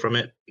lot away from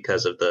it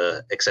because of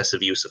the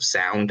excessive use of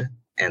sound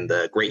and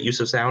the great use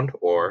of sound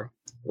or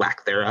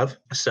lack thereof.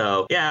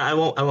 So yeah, I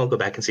won't go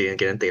back and see it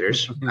again in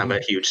theaters. I'm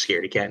a huge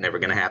scaredy cat, never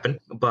gonna happen.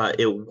 But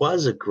it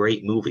was a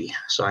great movie,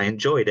 so I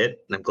enjoyed it,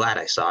 and I'm glad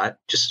I saw it.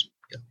 Just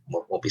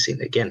won't be seeing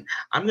it again.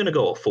 I'm gonna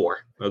go a 4.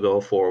 I'll go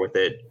a 4 with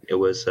it. It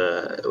was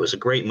a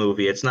great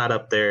movie. It's not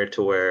up there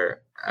to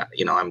where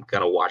I'm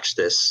gonna watch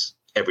this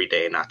every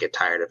day and not get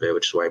tired of it,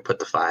 which is why I put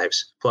the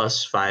 5s.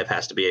 Plus 5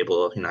 has to be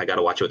able, I got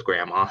to watch it with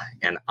grandma,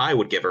 and I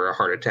would give her a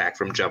heart attack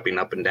from jumping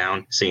up and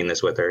down seeing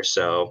this with her.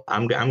 So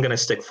I'm gonna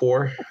stick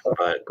 4.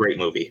 Great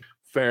movie.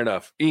 Fair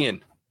enough.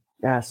 Ian.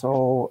 Yeah.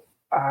 So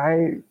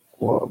I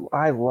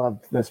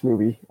loved this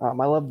movie. I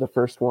loved the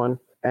first one,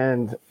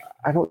 and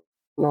I don't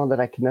know that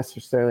I can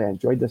necessarily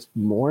enjoy this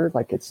more.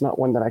 Like it's not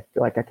one that I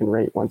feel like I can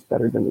rate one's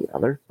better than the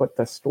other, but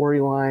the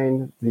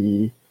storyline,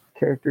 the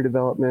character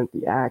development,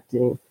 the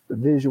acting,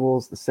 the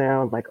visuals, the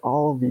sound, like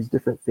all of these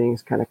different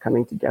things kind of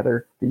coming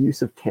together, the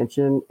use of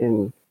tension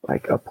in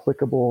like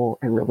applicable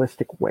and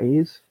realistic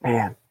ways.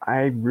 Man,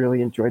 I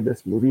really enjoyed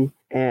this movie.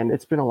 And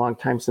it's been a long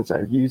time since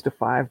I've used a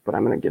 5, but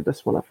I'm going to give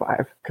this one a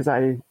 5 because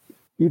I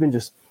even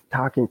just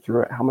talking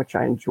through it, how much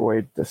I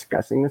enjoyed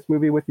discussing this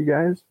movie with you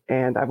guys.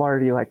 And I've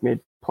already like made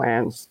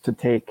plans to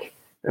take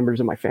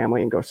members of my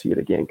family and go see it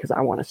again because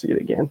I want to see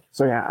it again.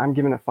 So yeah, I'm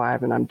giving it a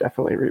 5 and I'm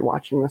definitely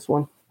rewatching this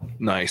one.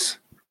 Nice.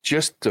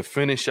 Just to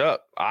finish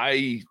up,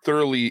 I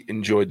thoroughly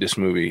enjoyed this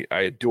movie.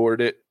 I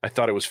adored it. I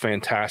thought it was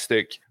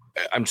fantastic.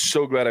 I'm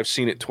so glad I've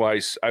seen it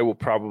twice. I will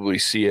probably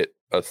see it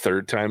a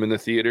third time in the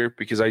theater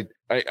because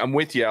I'm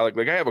with you, Alec.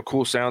 Like, I have a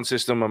cool sound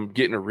system. I'm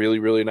getting a really,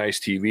 really nice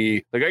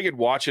TV. Like, I could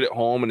watch it at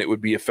home and it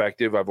would be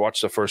effective. I've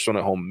watched the first one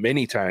at home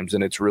many times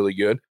and it's really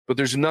good. But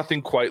there's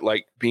nothing quite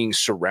like being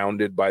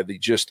surrounded by the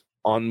just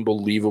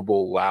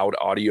unbelievable loud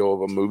audio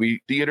of a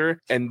movie theater.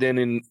 And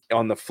then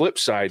on the flip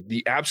side,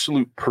 the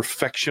absolute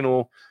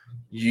perfectional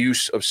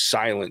use of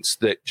silence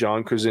that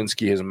John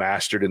Krasinski has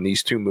mastered in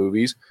these two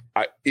movies.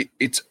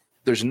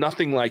 There's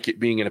nothing like it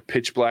being in a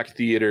pitch black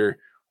theater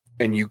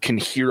and you can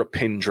hear a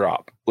pin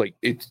drop. Like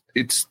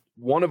it's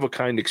one of a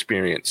kind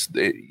experience,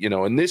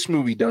 and this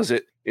movie does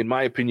it, in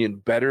my opinion,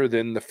 better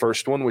than the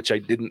first one, which I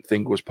didn't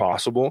think was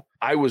possible.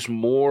 I was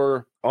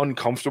more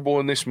uncomfortable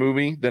in this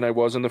movie than I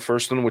was in the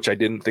first one, which I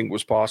didn't think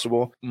was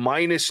possible,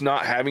 minus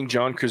not having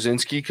John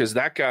Krasinski, because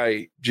that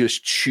guy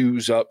just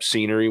chews up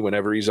scenery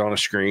whenever he's on a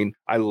screen.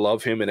 I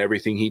love him and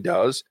everything he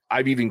does.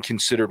 I've even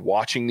considered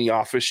watching The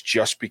Office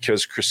just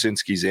because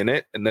Krasinski's in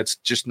it, and that's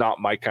just not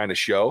my kind of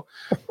show.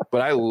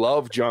 But I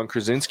love John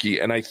Krasinski,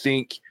 and I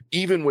think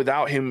even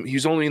without him,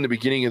 he's only in the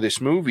beginning of this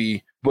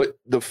movie, but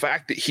the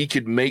fact that he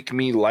could make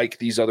me like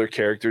these other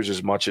characters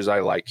as much as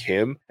I like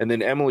him. And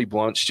then Emily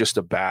Blunt's just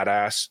a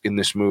badass in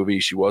this movie.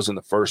 She was in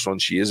the first one.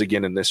 She is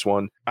again in this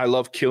one. I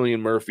love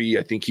Cillian Murphy.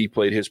 I think he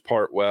played his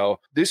part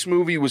well. This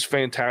movie was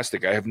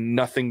fantastic. I have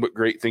nothing but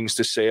great things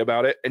to say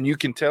about it. And you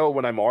can tell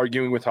when I'm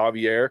arguing with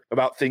Javier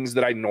about things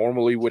that I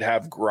normally would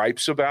have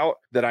gripes about,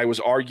 that I was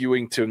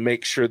arguing to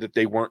make sure that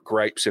they weren't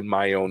gripes in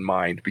my own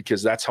mind,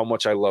 because that's how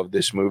much I love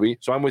this movie.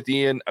 So I'm with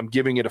Ian. I'm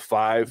giving it a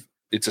 5.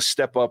 It's a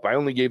step up. I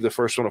only gave the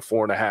first one a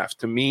 4.5.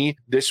 To me,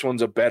 this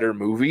one's a better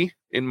movie,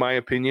 in my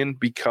opinion,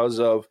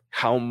 because of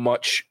how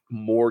much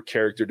more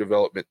character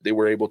development they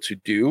were able to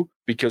do,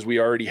 because we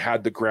already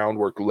had the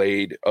groundwork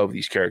laid of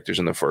these characters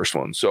in the first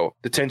one. So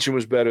the tension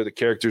was better. The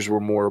characters were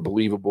more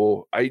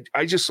believable. I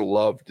just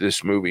loved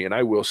this movie, and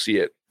I will see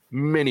it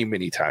many,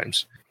 many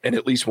times, and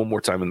at least one more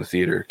time in the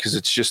theater, because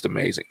it's just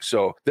amazing.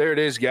 So there it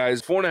is,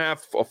 guys.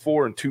 4.5, a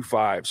 4, and 2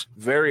 5s.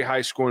 Very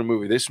high scoring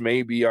movie. This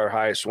may be our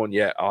highest one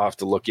yet. I'll have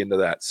to look into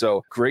that.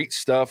 So great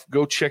stuff.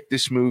 Go check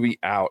this movie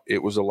out.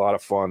 It was a lot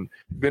of fun.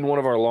 Been one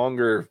of our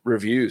longer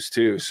reviews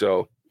too.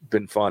 So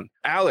been fun.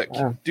 Alec,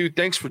 dude,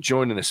 thanks for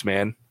joining us,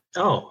 man.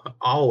 Oh,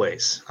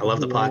 always. I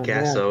love the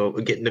podcast. So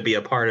getting to be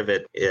a part of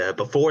it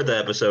before the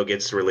episode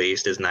gets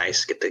released is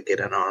nice. Get to get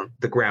in on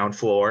the ground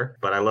floor.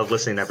 But I love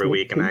listening every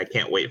week, and I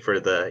can't wait for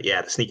the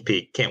sneak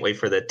peek. Can't wait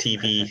for the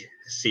TV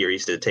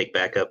series to take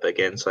back up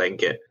again so I can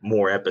get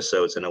more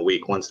episodes in a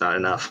week. One's not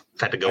enough.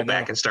 I've had to go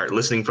back and start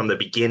listening from the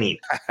beginning.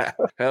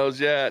 Hells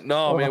yeah.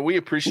 No, man, we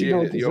appreciate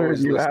it. You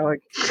always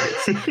Alec.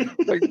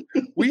 Like,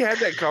 we had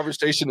that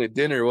conversation at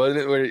dinner,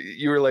 wasn't it? Where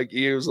you were like,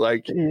 he was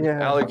like,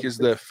 Alec is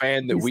the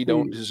fan that we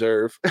don't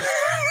deserve. The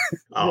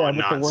one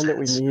that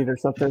we need or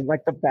something,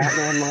 like the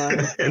Batman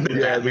line. And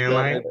the Batman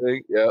line.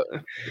 Yeah,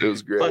 it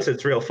was great. Plus,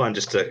 it's real fun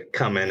just to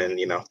come in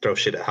and, throw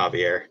shit at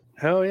Javier.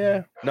 Hell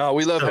yeah. No,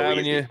 we love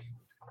having you.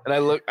 And I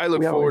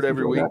look forward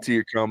every week to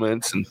your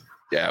comments, and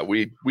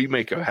we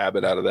make a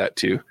habit out of that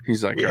too.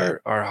 He's like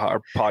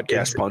our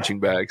podcast punching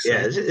bag. So.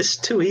 Yeah, it's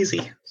too easy.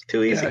 It's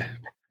too easy. Yeah.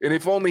 And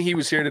if only he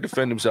was here to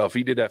defend himself,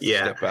 he did have to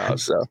step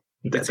out. So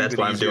that's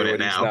why I'm doing it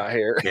now. He's not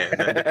here.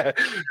 Yeah.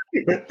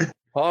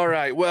 All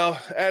right. Well,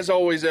 as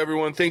always,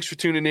 everyone, thanks for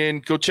tuning in.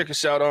 Go check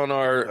us out on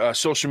our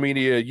social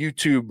media,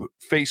 YouTube,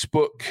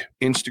 Facebook,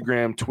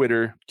 Instagram,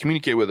 Twitter.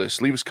 Communicate with us.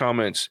 Leave us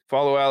comments.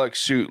 Follow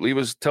Alex Suit.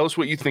 Tell us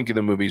what you think of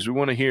the movies. We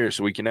want to hear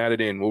so we can add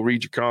it in. We'll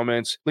read your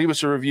comments. Leave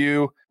us a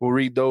review. We'll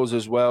read those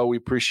as well. We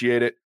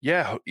appreciate it.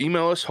 Yeah.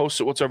 Email us,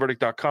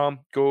 hosts@whatsourverdict.com.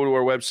 Go to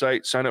our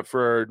website, sign up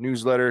for our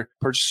newsletter,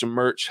 purchase some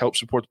merch, help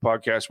support the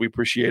podcast. We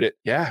appreciate it.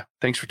 Yeah.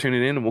 Thanks for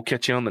tuning in, and we'll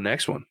catch you on the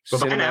next one.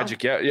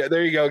 Cinemagic out. Yeah,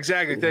 there you go.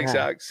 Exactly. Thanks,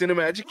 Alex.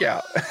 Cinemagic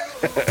out.